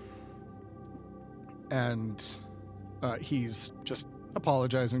 And he's just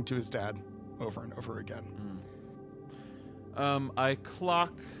apologizing to his dad over and over again. I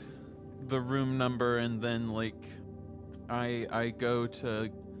clock the room number, and then I go to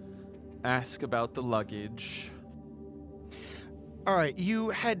ask about the luggage. All right, you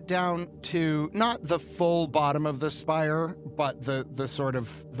head down to not the full bottom of the spire, but the sort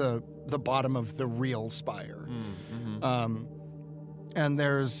of the bottom of the real spire. Mm-hmm. And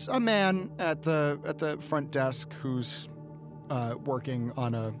there's a man at the front desk who's working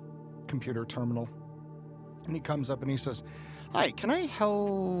on a computer terminal. And he comes up and he says, "Hi, can I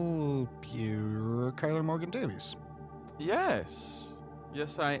help you, Kyler Morgan Davies?" Yes,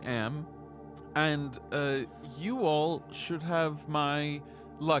 I am. And you all should have my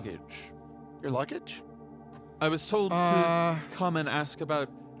luggage. Your luggage? I was told to come and ask about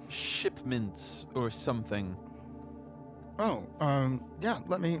shipments or something. Oh, yeah,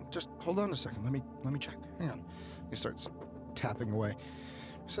 let me just hold on a second. Let me check. Hang on. He starts tapping away.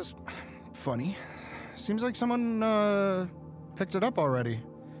 He says, "Funny. Seems like someone picked it up already.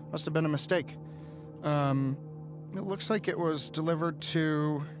 Must have been a mistake. It looks like it was delivered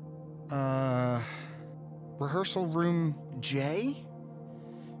to rehearsal room J,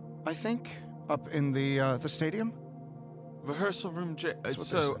 I think, up in the stadium." Rehearsal room J. That's what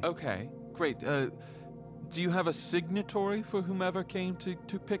they're saying. Okay, great. Do you have a signatory for whomever came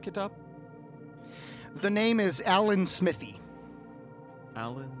to pick it up? The name is Alan Smithy.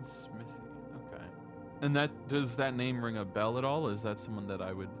 Alan Smithy. Okay. And does that name ring a bell at all? Is that someone that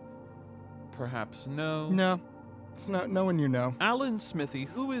I would perhaps know? No. It's not no one you know. Alan Smithy.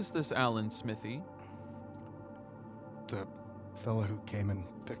 Who is this Alan Smithy? The fellow who came and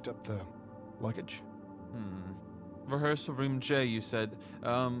picked up the luggage. Rehearsal room J, you said.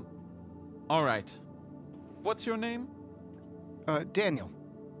 All right. What's your name? Daniel.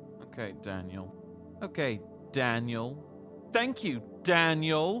 Okay, Daniel. Okay, Daniel. Thank you,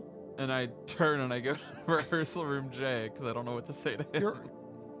 Daniel. And I turn and I go to rehearsal room J because I don't know what to say to him.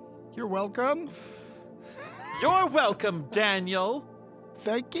 You're welcome. You're welcome, Daniel.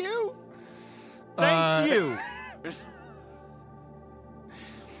 Thank you. Thank you.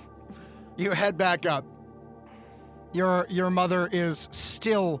 You head back up. Your mother is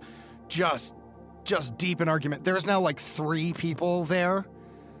still just deep in argument. There's now 3 people there.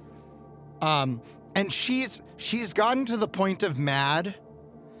 And she's gotten to the point of mad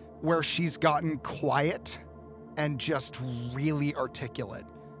where she's gotten quiet and just really articulate.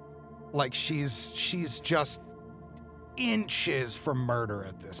 Like she's just inches from murder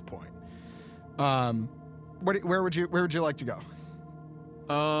at this point. Where would you like to go?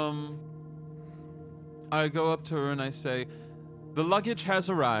 I go up to her and I say, "The luggage has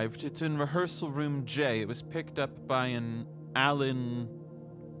arrived. It's in rehearsal room J. It was picked up by an Alan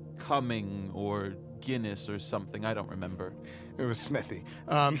Cumming or Guinness or something. I don't remember." It was Smithy.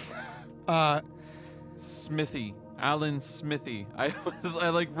 Smithy. Alan Smithy. I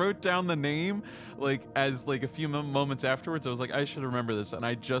wrote down the name as a few moments afterwards. I was like, I should remember this, and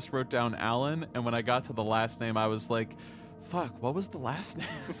I just wrote down Alan. And when I got to the last name, I was like, "Fuck, what was the last name?"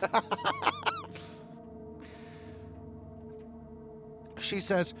 She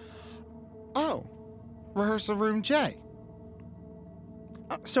says, "Oh, rehearsal room J.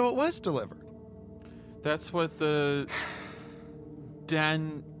 So it was delivered." That's what the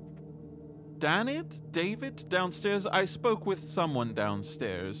David downstairs. I spoke with someone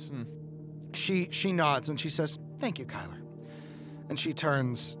downstairs. She nods and she says, "Thank you, Kyler." And she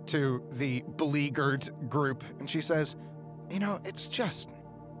turns to the beleaguered group and she says,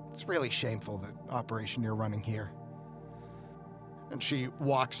 it's really shameful, the operation you're running here." And she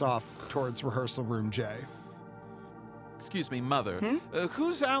walks off towards rehearsal room J. Excuse me, Mother.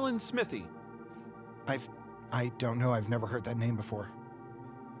 Who's Alan Smithy? I don't know. I've never heard that name before.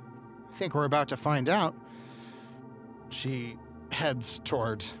 I think we're about to find out. She heads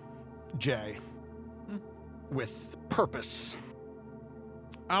toward Jay with purpose.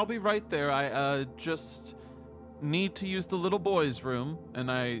 I'll be right there. I just need to use the little boy's room.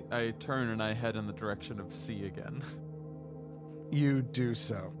 And I turn and I head in the direction of C again. You do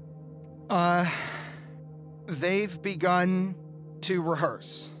so. They've begun to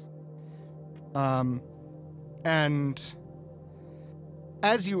rehearse. And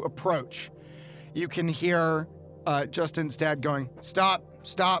as you approach, you can hear Justin's dad going, Stop.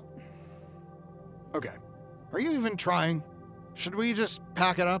 Okay. Are you even trying? Should we just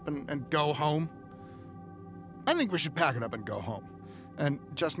pack it up and go home? I think we should pack it up and go home. And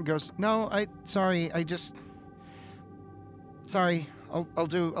Justin goes, "No, sorry, I'll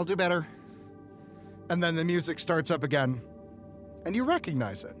do better." And then the music starts up again, and you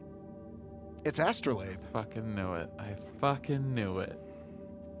recognize it. It's Astrolabe. I fucking knew it.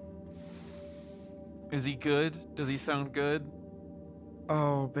 Is he good? Does he sound good?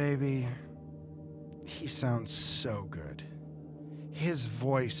 Oh, baby. He sounds so good. His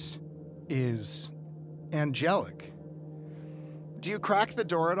voice is angelic. Do you crack the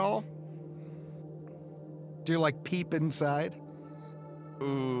door at all? Do you, peep inside?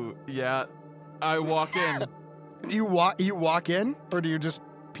 Ooh, yeah. I walk in. Do you walk in, or do you just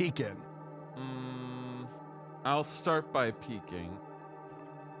peek in? I'll start by peeking.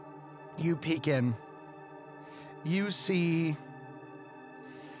 You peek in. You see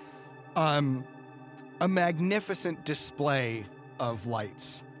a magnificent display of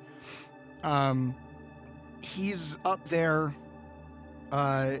lights. He's up there.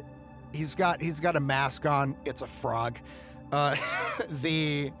 He's got a mask on. It's a frog.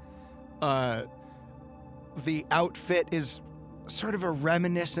 The outfit is sort of a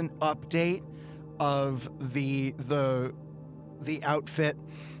reminiscent update of the outfit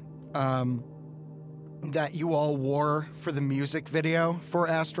that you all wore for the music video for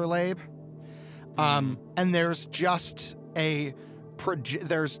Astrolabe. And there's just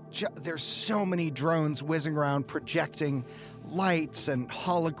there's so many drones whizzing around projecting lights and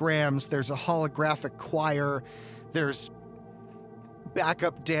holograms. There's a holographic choir. There's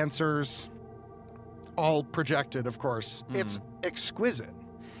backup dancers, all projected, of course. It's exquisite.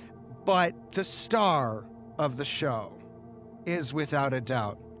 But the star of the show is, without a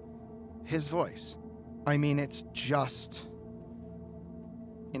doubt, his voice. I mean, it's just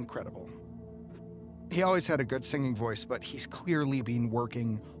incredible. He always had a good singing voice, but he's clearly been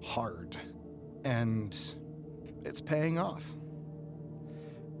working hard. And it's paying off.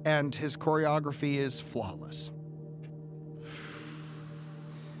 And his choreography is flawless.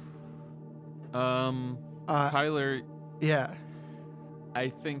 Tyler. Yeah. I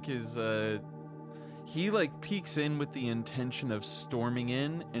think he peeks in with the intention of storming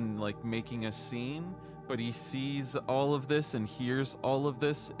in and making a scene, but he sees all of this and hears all of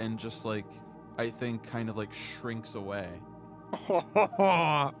this and just I think kind of shrinks away.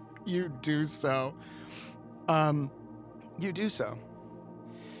 You do so. You do so.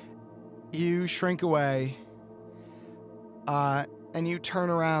 You shrink away, and you turn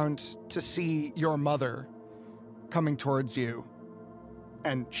around to see your mother coming towards you,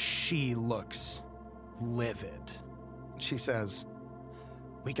 and she looks livid. She says,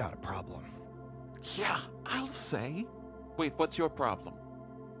 "We got a problem." Yeah, I'll say. Wait, what's your problem?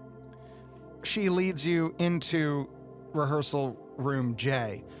 she leads you into rehearsal room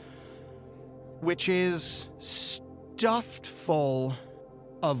J, which is stuffed full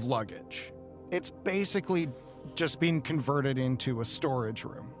of luggage. It's basically just been converted into a storage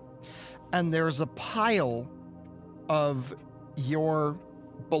room. And there's a pile of your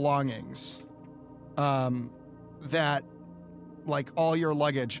belongings that, like all your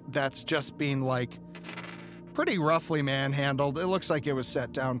luggage, that's just been like pretty roughly manhandled. It looks like it was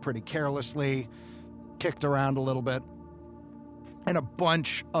set down pretty carelessly, kicked around a little bit. And a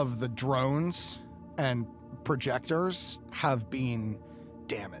bunch of the drones and projectors have been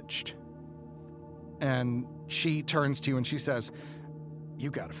damaged. And she turns to you and she says,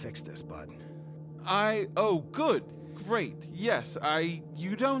 "You gotta fix this, bud." Oh, good. Great. Yes,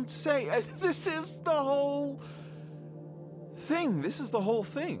 you don't say. This is the whole thing. This is the whole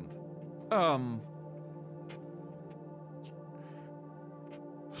thing.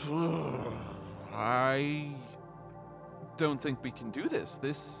 I don't think we can do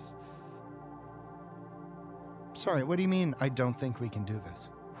this. Sorry, what do you mean, I don't think we can do this?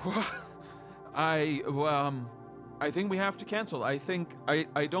 I think we have to cancel. I think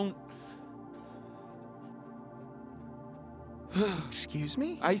I don't. Excuse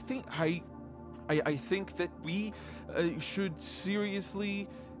me? I think that we should seriously.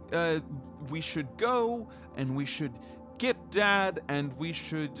 We should go and we should get Dad and we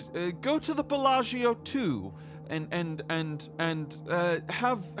should go to the Bellagio too. And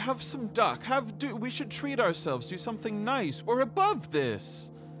have some duck. We should treat ourselves. Do something nice. We're above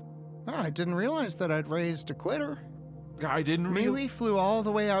this. Oh, I didn't realize that I'd raised a quitter. I didn't realize. We flew all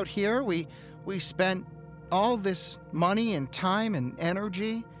the way out here. We spent all this money and time and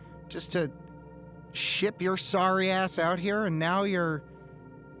energy just to ship your sorry ass out here, and now you're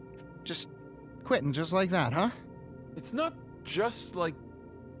just quitting just like that, huh? It's not just like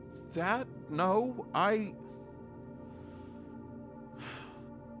that. No, I'm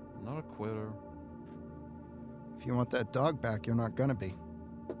not a quitter. If you want that dog back, you're not gonna be.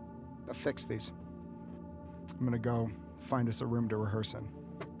 I'll fix these. I'm gonna go find us a room to rehearse in.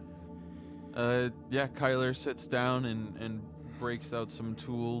 Yeah, Kyler sits down and breaks out some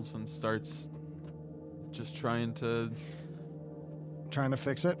tools and starts just trying to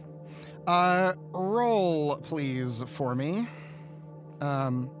fix it. Roll, please, for me.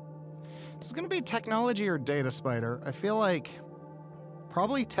 This is gonna be technology or data, Spider. I feel like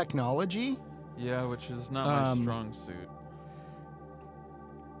probably technology. Yeah, which is not my strong suit.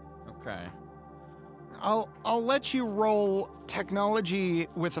 Okay. I'll let you roll technology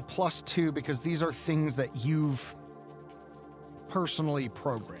with a +2 because these are things that you've personally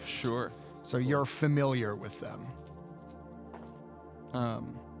programmed. Sure. So you're familiar with them.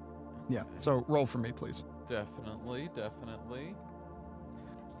 Yeah, so roll for me, please. Definitely.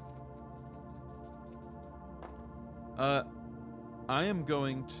 I am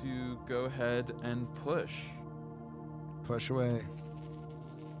going to go ahead and push. Push away.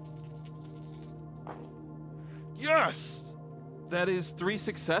 Yes! That is 3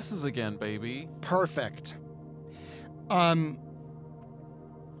 successes again, baby. Perfect. The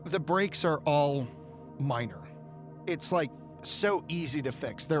breaks are all minor. It's like so easy to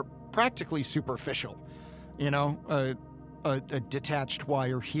fix. They're practically superficial. You know, a detached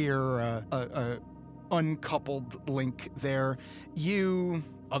wire here, a uncoupled link there.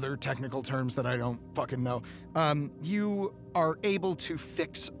 Other technical terms that I don't fucking know. You are able to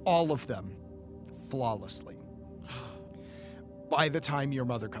fix all of them flawlessly by the time your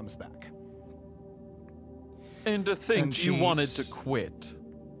mother comes back. And to think you wanted to quit.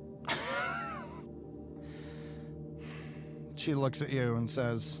 She looks at you and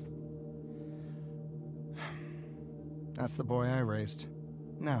says, "That's the boy I raised.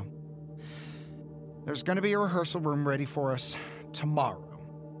 Now, there's going to be a rehearsal room ready for us tomorrow,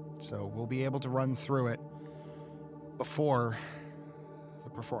 so we'll be able to run through it before the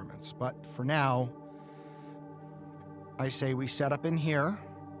performance. But for now, I say we set up in here,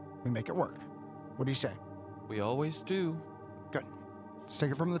 we make it work. What do you say?" We always do. Good. Let's take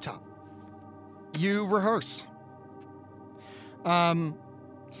it from the top. You rehearse.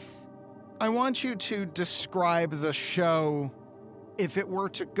 I want you to describe the show, if it were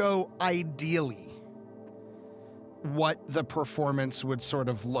to go ideally, what the performance would sort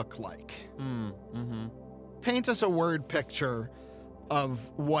of look like. Paint us a word picture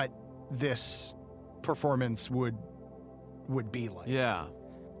of what this performance would be like. Yeah.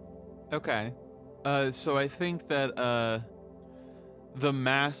 Okay. So I think that the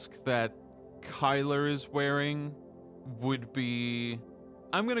mask that Kyler is wearing would be.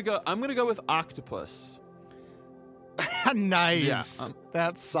 I'm gonna go with octopus. Nice. Yeah,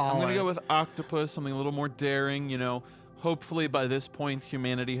 that's solid. I'm going to go with octopus, something a little more daring, you know. Hopefully by this point,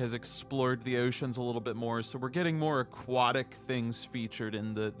 humanity has explored the oceans a little bit more, so we're getting more aquatic things featured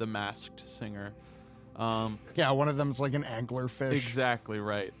in the Masked Singer. Yeah, one of them's like an anglerfish. Exactly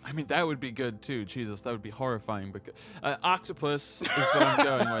right. I mean, that would be good too. Jesus, that would be horrifying. But octopus is what I'm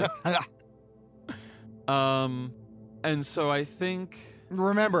going with. And so I think...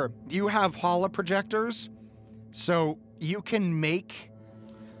 Remember, you have holoprojectors, so you can make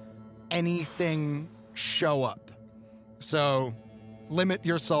anything show up. So limit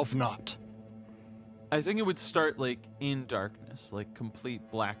yourself not. I think it would start like in darkness, like complete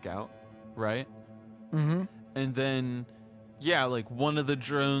blackout, right? Mm-hmm. And then, yeah, like one of the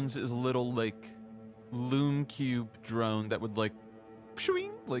drones is a little like loon cube drone that would like,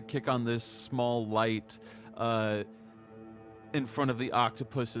 shooing, like kick on this small light in front of the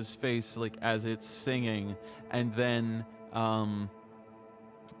octopus's face, like as it's singing. And then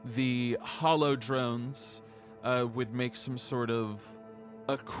the hollow drones would make some sort of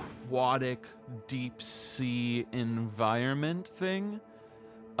aquatic deep sea environment thing.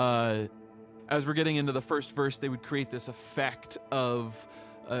 As we're getting into the first verse, they would create this effect of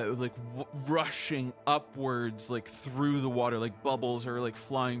rushing upwards, like through the water, like bubbles are like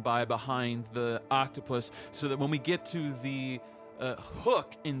flying by behind the octopus, so that when we get to the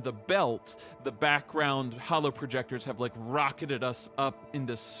hook in the belt, the background hollow projectors have like rocketed us up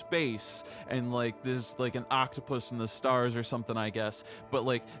into space, and like there's like an octopus in the stars or something, I guess. But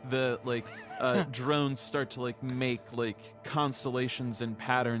like the drones start to like make like constellations and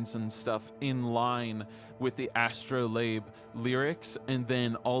patterns and stuff in line with the Astrolabe lyrics, and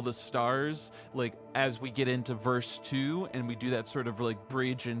then all the stars, like as we get into verse 2 and we do that sort of like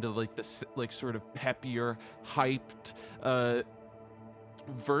bridge into like the like sort of peppier, hyped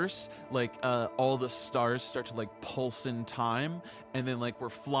verse, like all the stars start to like pulse in time, and then like we're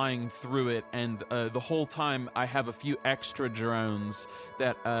flying through it, and the whole time I have a few extra drones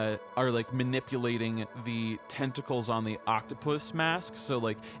that are like manipulating the tentacles on the octopus mask, so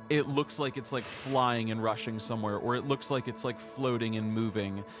like it looks like it's like flying and rushing somewhere, or it looks like it's like floating and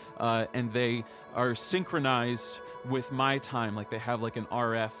moving, and they are synchronized with my time, like they have like an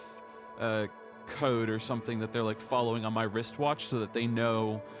RF code or something that they're like following on my wristwatch, so that they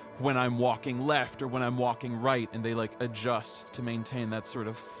know when I'm walking left or when I'm walking right, and they like adjust to maintain that sort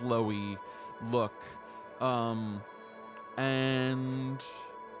of flowy look. And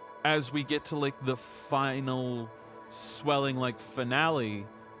as we get to like the final swelling like finale,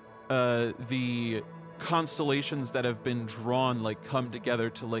 the constellations that have been drawn like come together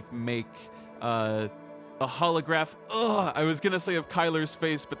to like make a holograph. I was gonna say of Kyler's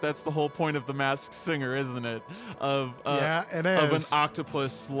face, but that's the whole point of the Masked Singer, isn't it? Yeah, it is. Of an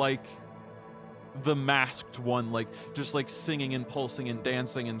octopus like the masked one, like just like singing and pulsing and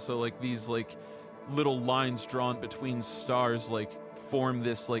dancing, and so like these like little lines drawn between stars like form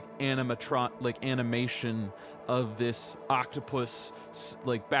this like animation of this octopus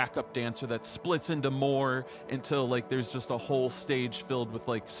like backup dancer that splits into more until like there's just a whole stage filled with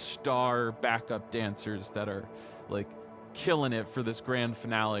like star backup dancers that are like killing it for this grand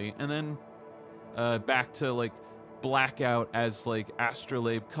finale. And then back to like blackout as like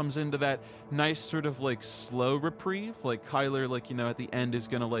Astrolabe comes into that nice sort of like slow reprieve, like Kyler, like, you know, at the end is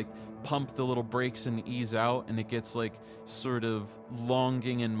gonna like pump the little brakes and ease out, and it gets like sort of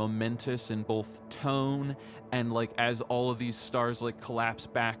longing and momentous in both tone, and like as all of these stars like collapse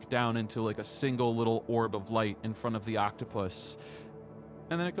back down into like a single little orb of light in front of the octopus,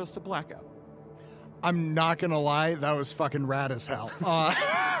 and then it goes to blackout. I'm not gonna lie, that was fucking rad as hell.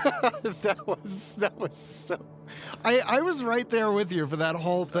 That was so. I was right there with you for that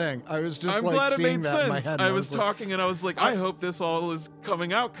whole thing. I was just I'm like glad seeing it made that sense. in my head. I was talking and I was like, I hope this all is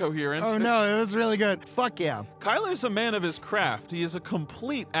coming out coherent. Oh no, it was really good. Fuck yeah. Kyler's a man of his craft. He is a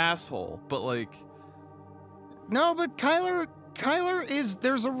complete asshole, but like... No, but Kyler is...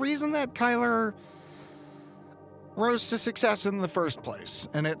 There's a reason that Kyler rose to success in the first place,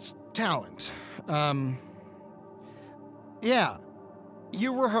 and it's talent. Yeah.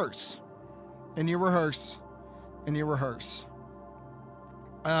 You rehearse. And you rehearse. And you rehearse.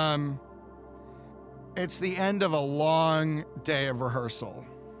 It's the end of a long day of rehearsal.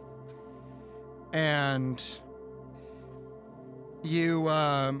 And you,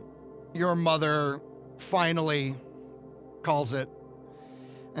 your mother finally calls it.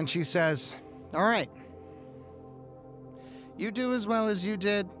 And she says, all right. You do as well as you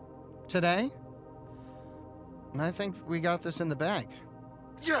did today. And I think we got this in the bag.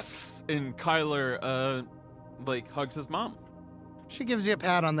 Yes! And Kyler, like, hugs his mom. She gives you a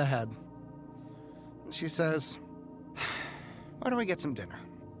pat on the head. And she says, Why don't we get some dinner?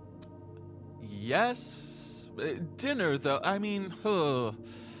 Yes. Dinner, though. I mean,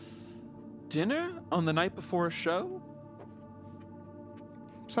 dinner on the night before a show?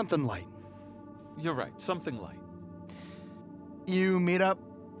 Something light. You're right, something light. You meet up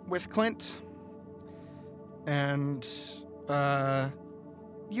with Clint, and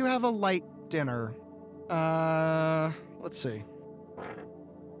you have a light dinner. Let's see.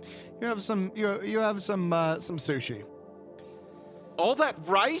 You have some sushi. All that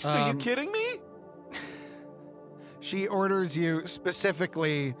rice? Are you kidding me? She orders you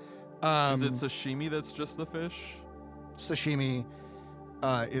specifically. Is it sashimi that's just the fish? Sashimi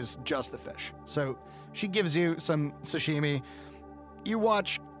is just the fish. So she gives you some sashimi. You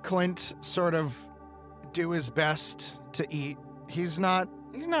watch Clint sort of do his best to eat. He's not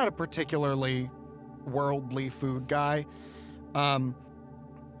a particularly worldly food guy. And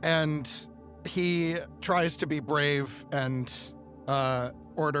he tries to be brave and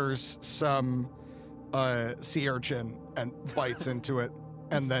orders some sea urchin and bites into it,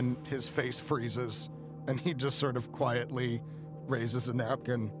 and then his face freezes, and he just sort of quietly raises a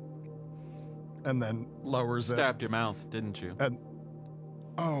napkin and then lowers it. Stabbed your mouth, didn't you? And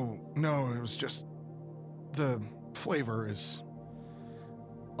oh no, it was just the flavor is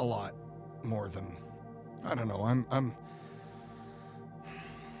a lot more than, I don't know. I'm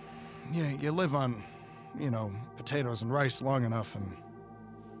yeah, you live on, potatoes and rice long enough, and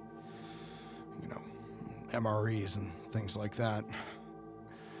MREs and things like that.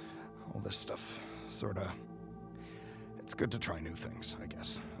 All this stuff sort of, it's good to try new things, I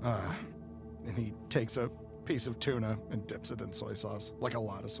guess. And he takes a piece of tuna and dips it in soy sauce, like a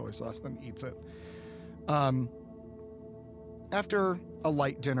lot of soy sauce, and eats it. After a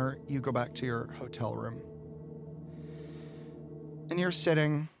light dinner, you go back to your hotel room. And you're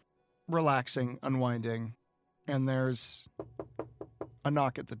sitting, relaxing, unwinding, and there's a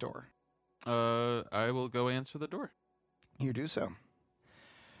knock at the door. I will go answer the door. You do so.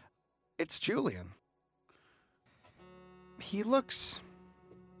 It's Julian. He looks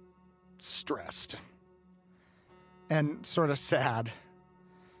stressed and sort of sad.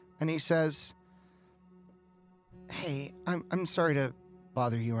 And he says, "Hey, I'm sorry to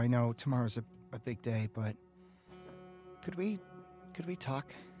bother you. I know tomorrow's a big day, but could we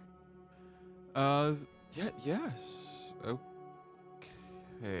talk?" Yes. Okay.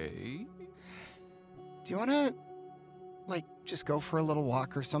 Do you want to, just go for a little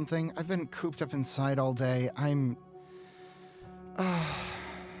walk or something? I've been cooped up inside all day. I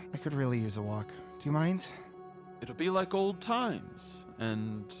could really use a walk. Do you mind? It'll be like old times.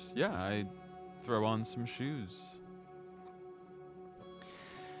 And yeah, I throw on some shoes.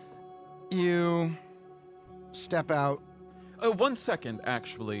 You step out. 1 second,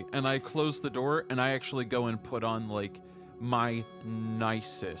 actually. And I close the door, and I actually go and put on, my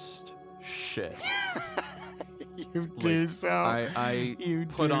nicest shit. You do so. I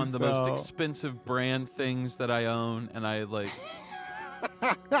put on the most expensive brand things that I own, and I,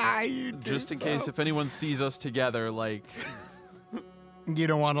 You do just in case if anyone sees us together, You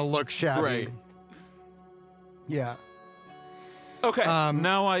don't want to look shabby. Right. Yeah. Okay,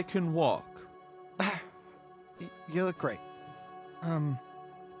 now I can walk. You look great.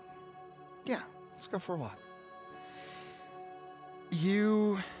 Yeah, let's go for a walk.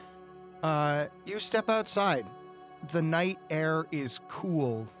 You step outside. The night air is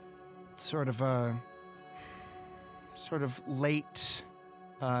cool. Sort of late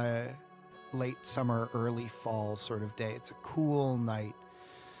summer, early fall sort of day. It's a cool night.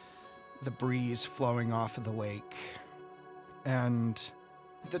 The breeze flowing off of the lake. And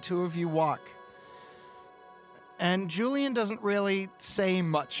the two of you walk. And Julian doesn't really say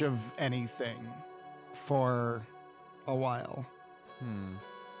much of anything for a while.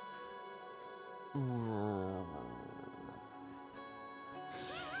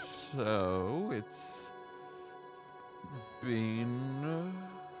 So, it's been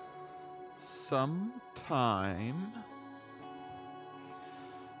some time.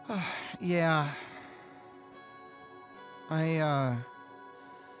 Yeah.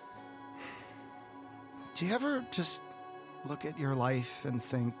 Do you ever just look at your life and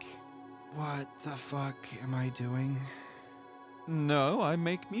think, what the fuck am I doing? No, I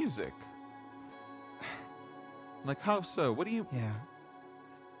make music. How so? What do you... Yeah.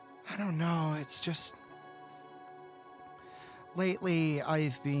 I don't know, it's just... Lately,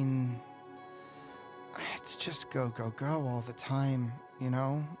 I've been... It's just go all the time,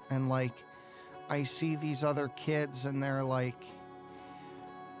 And, I see these other kids and they're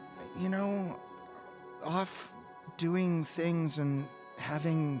off doing things and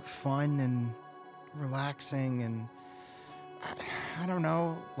having fun and relaxing, and I don't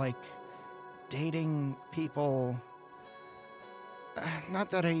know, like dating people.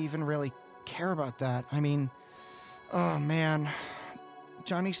 Not that I even really care about that. I mean, oh man,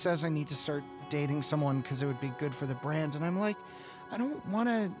 Johnny says I need to start dating someone because it would be good for the brand, and I'm like, I don't want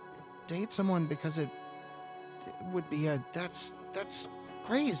to date someone because it would be that's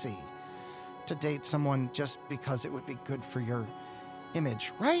crazy to date someone just because it would be good for your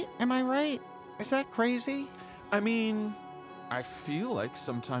image, right? Am I right? Is that crazy? I mean, I feel like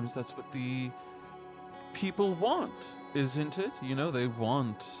sometimes that's what the people want, isn't it? You know, they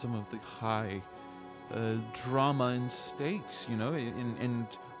want some of the high drama and stakes, you know, and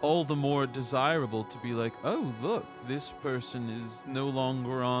all the more desirable to be like, oh, look, this person is no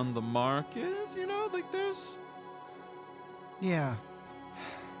longer on the market, you know, like there's... Yeah.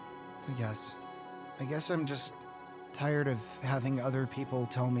 I guess I'm just tired of having other people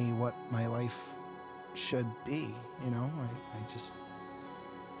tell me what my life should be, you know?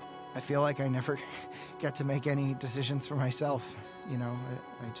 I feel like I never get to make any decisions for myself, you know?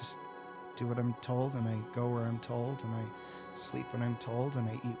 I just do what I'm told, and I go where I'm told, and I sleep when I'm told, and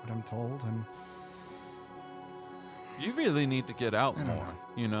I eat what I'm told, and... You really need to get out more,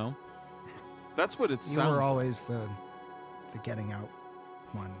 you know? That's what it sounds like. You were always the getting out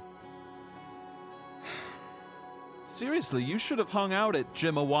one. Seriously, you should have hung out at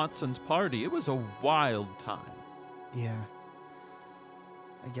Gemma Watson's party. It was a wild time. Yeah.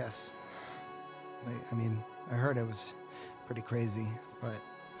 I guess. I mean, I heard it was pretty crazy, but...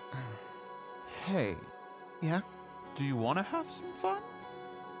 Hey. Yeah? Do you want to have some fun?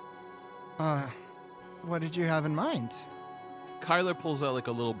 What did you have in mind? Kyler pulls out like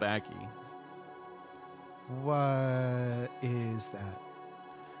a little baggie. What is that?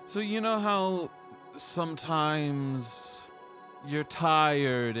 So you know how sometimes you're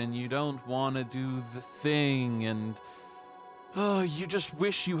tired and you don't want to do the thing and you just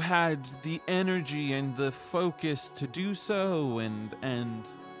wish you had the energy and the focus to do so, and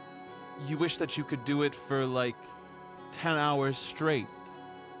you wish that you could do it for like 10 hours straight.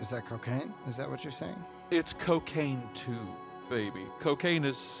 Is that cocaine? Is that what you're saying? It's cocaine too, baby. Cocaine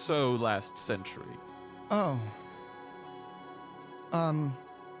is so last century. Oh. I mean,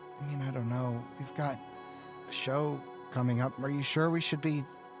 I don't know. We've got a show coming up. Are you sure we should be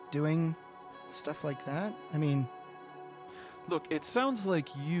doing stuff like that? I mean... Look, it sounds like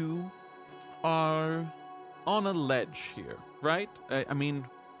you are on a ledge here, right? I mean,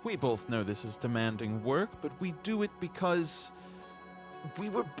 we both know this is demanding work, but we do it because we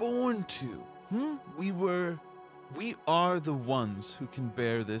were born to. We are the ones who can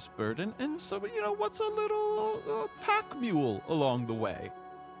bear this burden, and so, you know, what's a little pack mule along the way?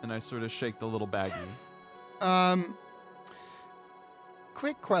 And I sort of shake the little baggie.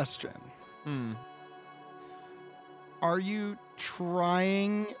 Quick question. Are you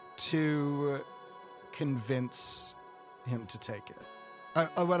trying to convince him to take it?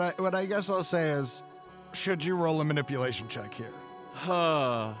 What I guess I'll say is, should you roll a manipulation check here?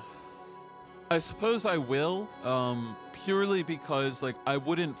 I suppose I will, purely because, like, I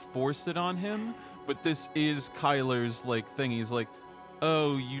wouldn't force it on him, but this is Kyler's, like, thing. He's like,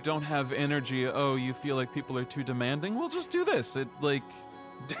 oh, you don't have energy, oh, you feel like people are too demanding? Well, just do this. It, like...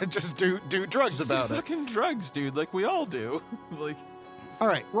 just do drugs just about do it. Fucking drugs, dude, like we all do. Like... All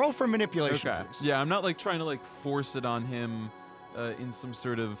right, roll for manipulation, okay. please. Yeah, I'm not, like, trying to, like, force it on him in some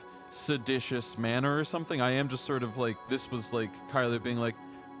sort of seditious manner or something. I am just sort of, like, this was, like, Kyler being like,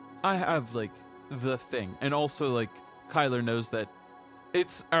 I have, like, the thing. And also, like, Kyler knows that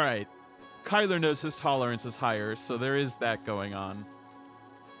it's... All right. Kyler knows his tolerance is higher, so there is that going on.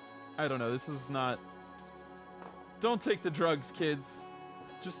 I don't know. This is not... Don't take the drugs, kids.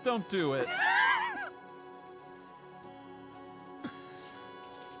 Just don't do it.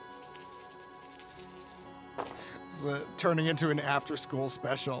 It's turning into an after-school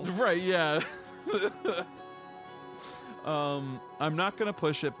special. Right, yeah. I'm not going to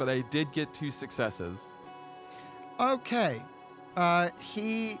push it, but I did get 2 successes. Okay.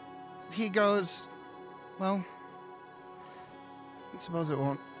 He goes, well, I suppose it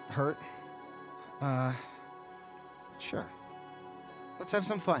won't hurt. Sure. Let's have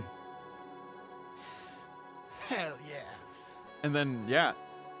some fun. Hell yeah. And then, yeah.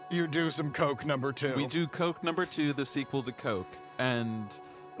 You do some Coke number 2. We do Coke number 2, the sequel to Coke. And...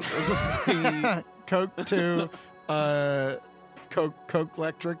 Coke 2, Coke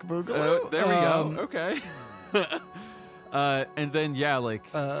Electric Boogaloo. There we go. Okay. And then, yeah, like...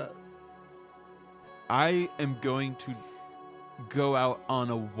 I am going to go out on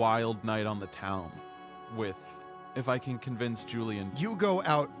a wild night on the town with... If I can convince Julian. You go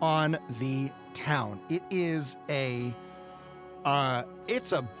out on the town. It is a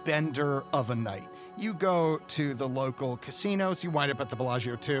It's a bender of a night. You go to the local casinos. You wind up at the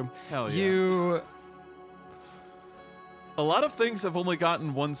Bellagio too. Hell yeah. A lot of things have only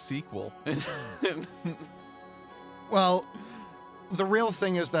gotten one sequel. Well, the real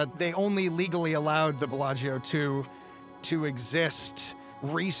thing is that they only legally allowed the Bellagio to exist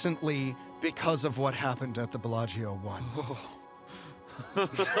recently because of what happened at the Bellagio 1.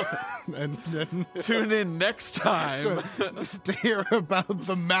 and Tune in next time to hear about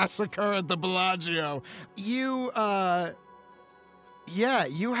the massacre at the Bellagio. You have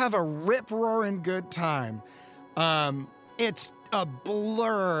a rip-roaring good time. It's a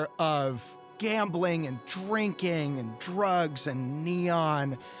blur of gambling and drinking and drugs and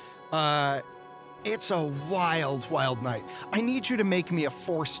neon. It's a wild, wild night. I need you to make me a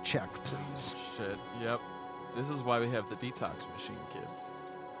force check, please. Shit, yep. This is why we have the detox machine, kids.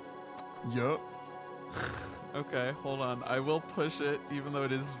 Yup. Okay, hold on. I will push it, even though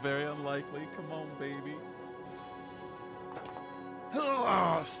it is very unlikely. Come on, baby.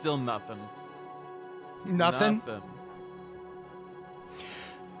 Oh, still nothing. Nothing?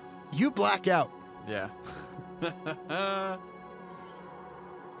 You black out. Yeah.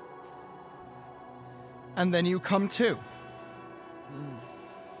 And then you come to.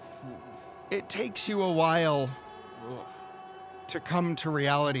 It takes you a while to come to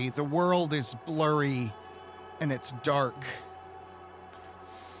reality. The world is blurry and it's dark.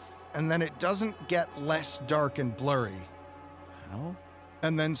 And then it doesn't get less dark and blurry. How?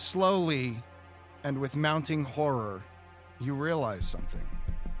 And then slowly, and with mounting horror, you realize something.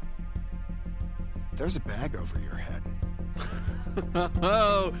 There's a bag over your head.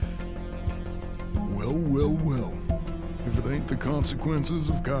 Oh. Well, well, well. If it ain't the consequences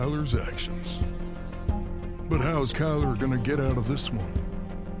of Kyler's actions. But how's Kyler gonna get out of this one?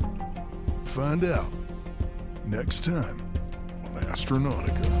 Find out next time on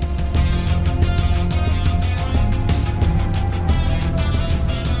Astronautica.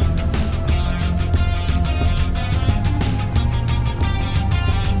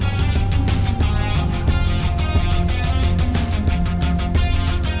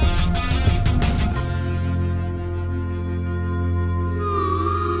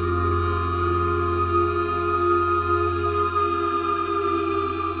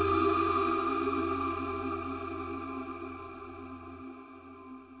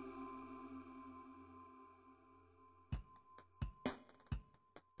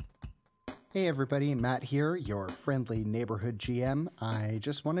 Hey everybody, Matt here, your friendly neighborhood GM. I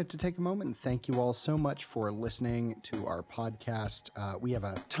just wanted to take a moment and thank you all so much for listening to our podcast. We have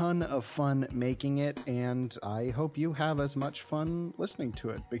a ton of fun making it, and I hope you have as much fun listening to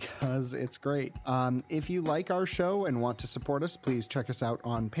it because it's great. If you like our show and want to support us, please check us out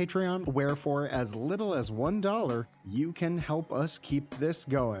on Patreon, where for as little as $1, you can help us keep this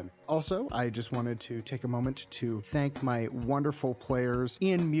going. Also, I just wanted to take a moment to thank my wonderful players,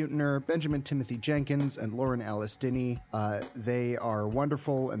 Ian Mutiner, Benjamin Timothy Jenkins, and Lauren Alice Dinney. They are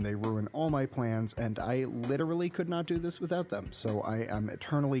wonderful and they ruin all my plans, and I literally could not do this without them, so I am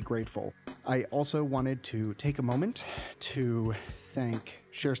eternally grateful. I also wanted to take a moment to thank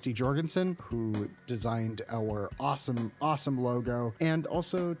Shersty Jorgensen, who designed our awesome logo, and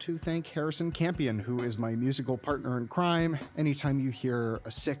also to thank Harrison Campion, who is my musical partner in crime. Anytime you hear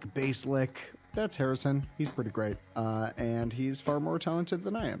a sick bass lick, that's Harrison. He's pretty great, and he's far more talented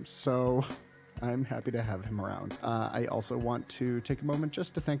than I am, so I'm happy to have him around. I also want to take a moment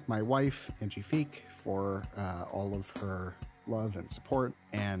just to thank my wife, Angie Feek, for all of her love and support,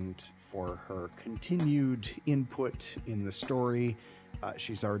 and for her continued input in the story.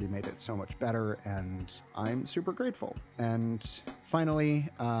 She's already made it so much better, and I'm super grateful. And finally,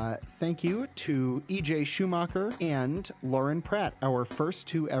 thank you to EJ Schumacher and Lauren Pratt, our first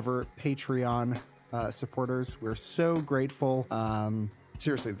two ever Patreon supporters. We're so grateful.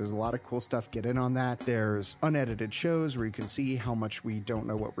 Seriously, there's a lot of cool stuff. Get in on that. There's unedited shows where you can see how much we don't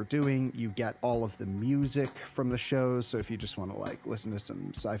know what we're doing. You get all of the music from the shows. So if you just want to like listen to some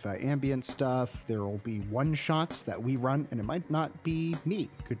sci-fi ambient stuff, there will be one-shots that we run, and it might not be me.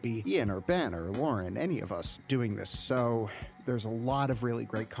 It could be Ian or Ben or Lauren, any of us doing this. So there's a lot of really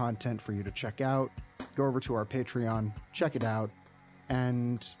great content for you to check out. Go over to our Patreon, check it out.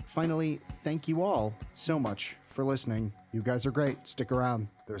 And finally, thank you all so much for listening. You guys are great. Stick around.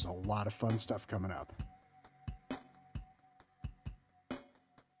 There's a lot of fun stuff coming up.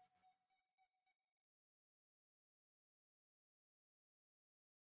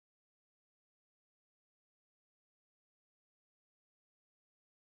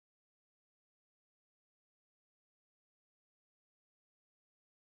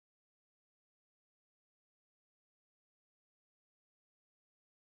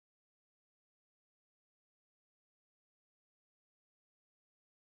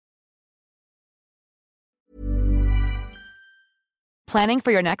 Planning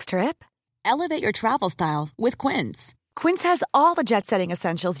for your next trip? Elevate your travel style with Quince. Quince has all the jet-setting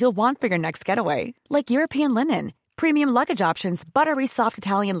essentials you'll want for your next getaway, like European linen, premium luggage options, buttery soft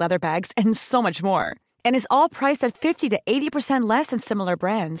Italian leather bags, and so much more. And is all priced at 50 to 80% less than similar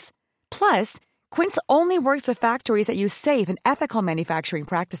brands. Plus, Quince only works with factories that use safe and ethical manufacturing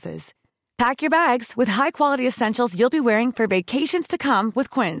practices. Pack your bags with high-quality essentials you'll be wearing for vacations to come with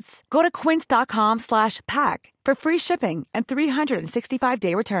Quince. Go to quince.com/pack for free shipping and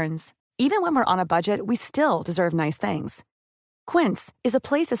 365-day returns. Even when we're on a budget, we still deserve nice things. Quince is a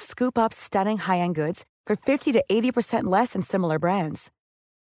place to scoop up stunning high-end goods for 50 to 80% less than similar brands.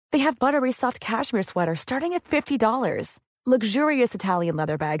 They have buttery soft cashmere sweaters starting at $50, luxurious Italian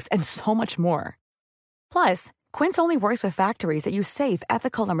leather bags, and so much more. Plus, Quince only works with factories that use safe,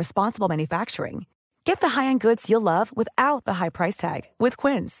 ethical, and responsible manufacturing. Get the high-end goods you'll love without the high price tag with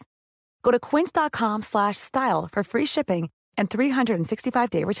Quince. Go to quince.com/style for free shipping and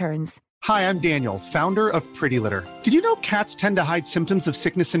 365-day returns. Hi, I'm Daniel, founder of Pretty Litter. Did you know cats tend to hide symptoms of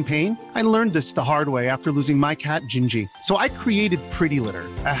sickness and pain? I learned this the hard way after losing my cat, Gingy. So I created Pretty Litter,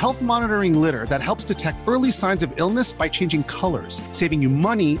 a health monitoring litter that helps detect early signs of illness by changing colors, saving you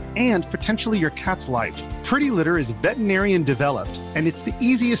money and potentially your cat's life. Pretty Litter is veterinarian developed, and it's the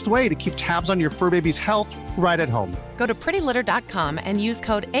easiest way to keep tabs on your fur baby's health right at home. Go to prettylitter.com and use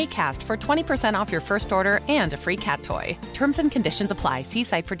code ACAST for 20% off your first order and a free cat toy. Terms and conditions apply. See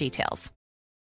site for details.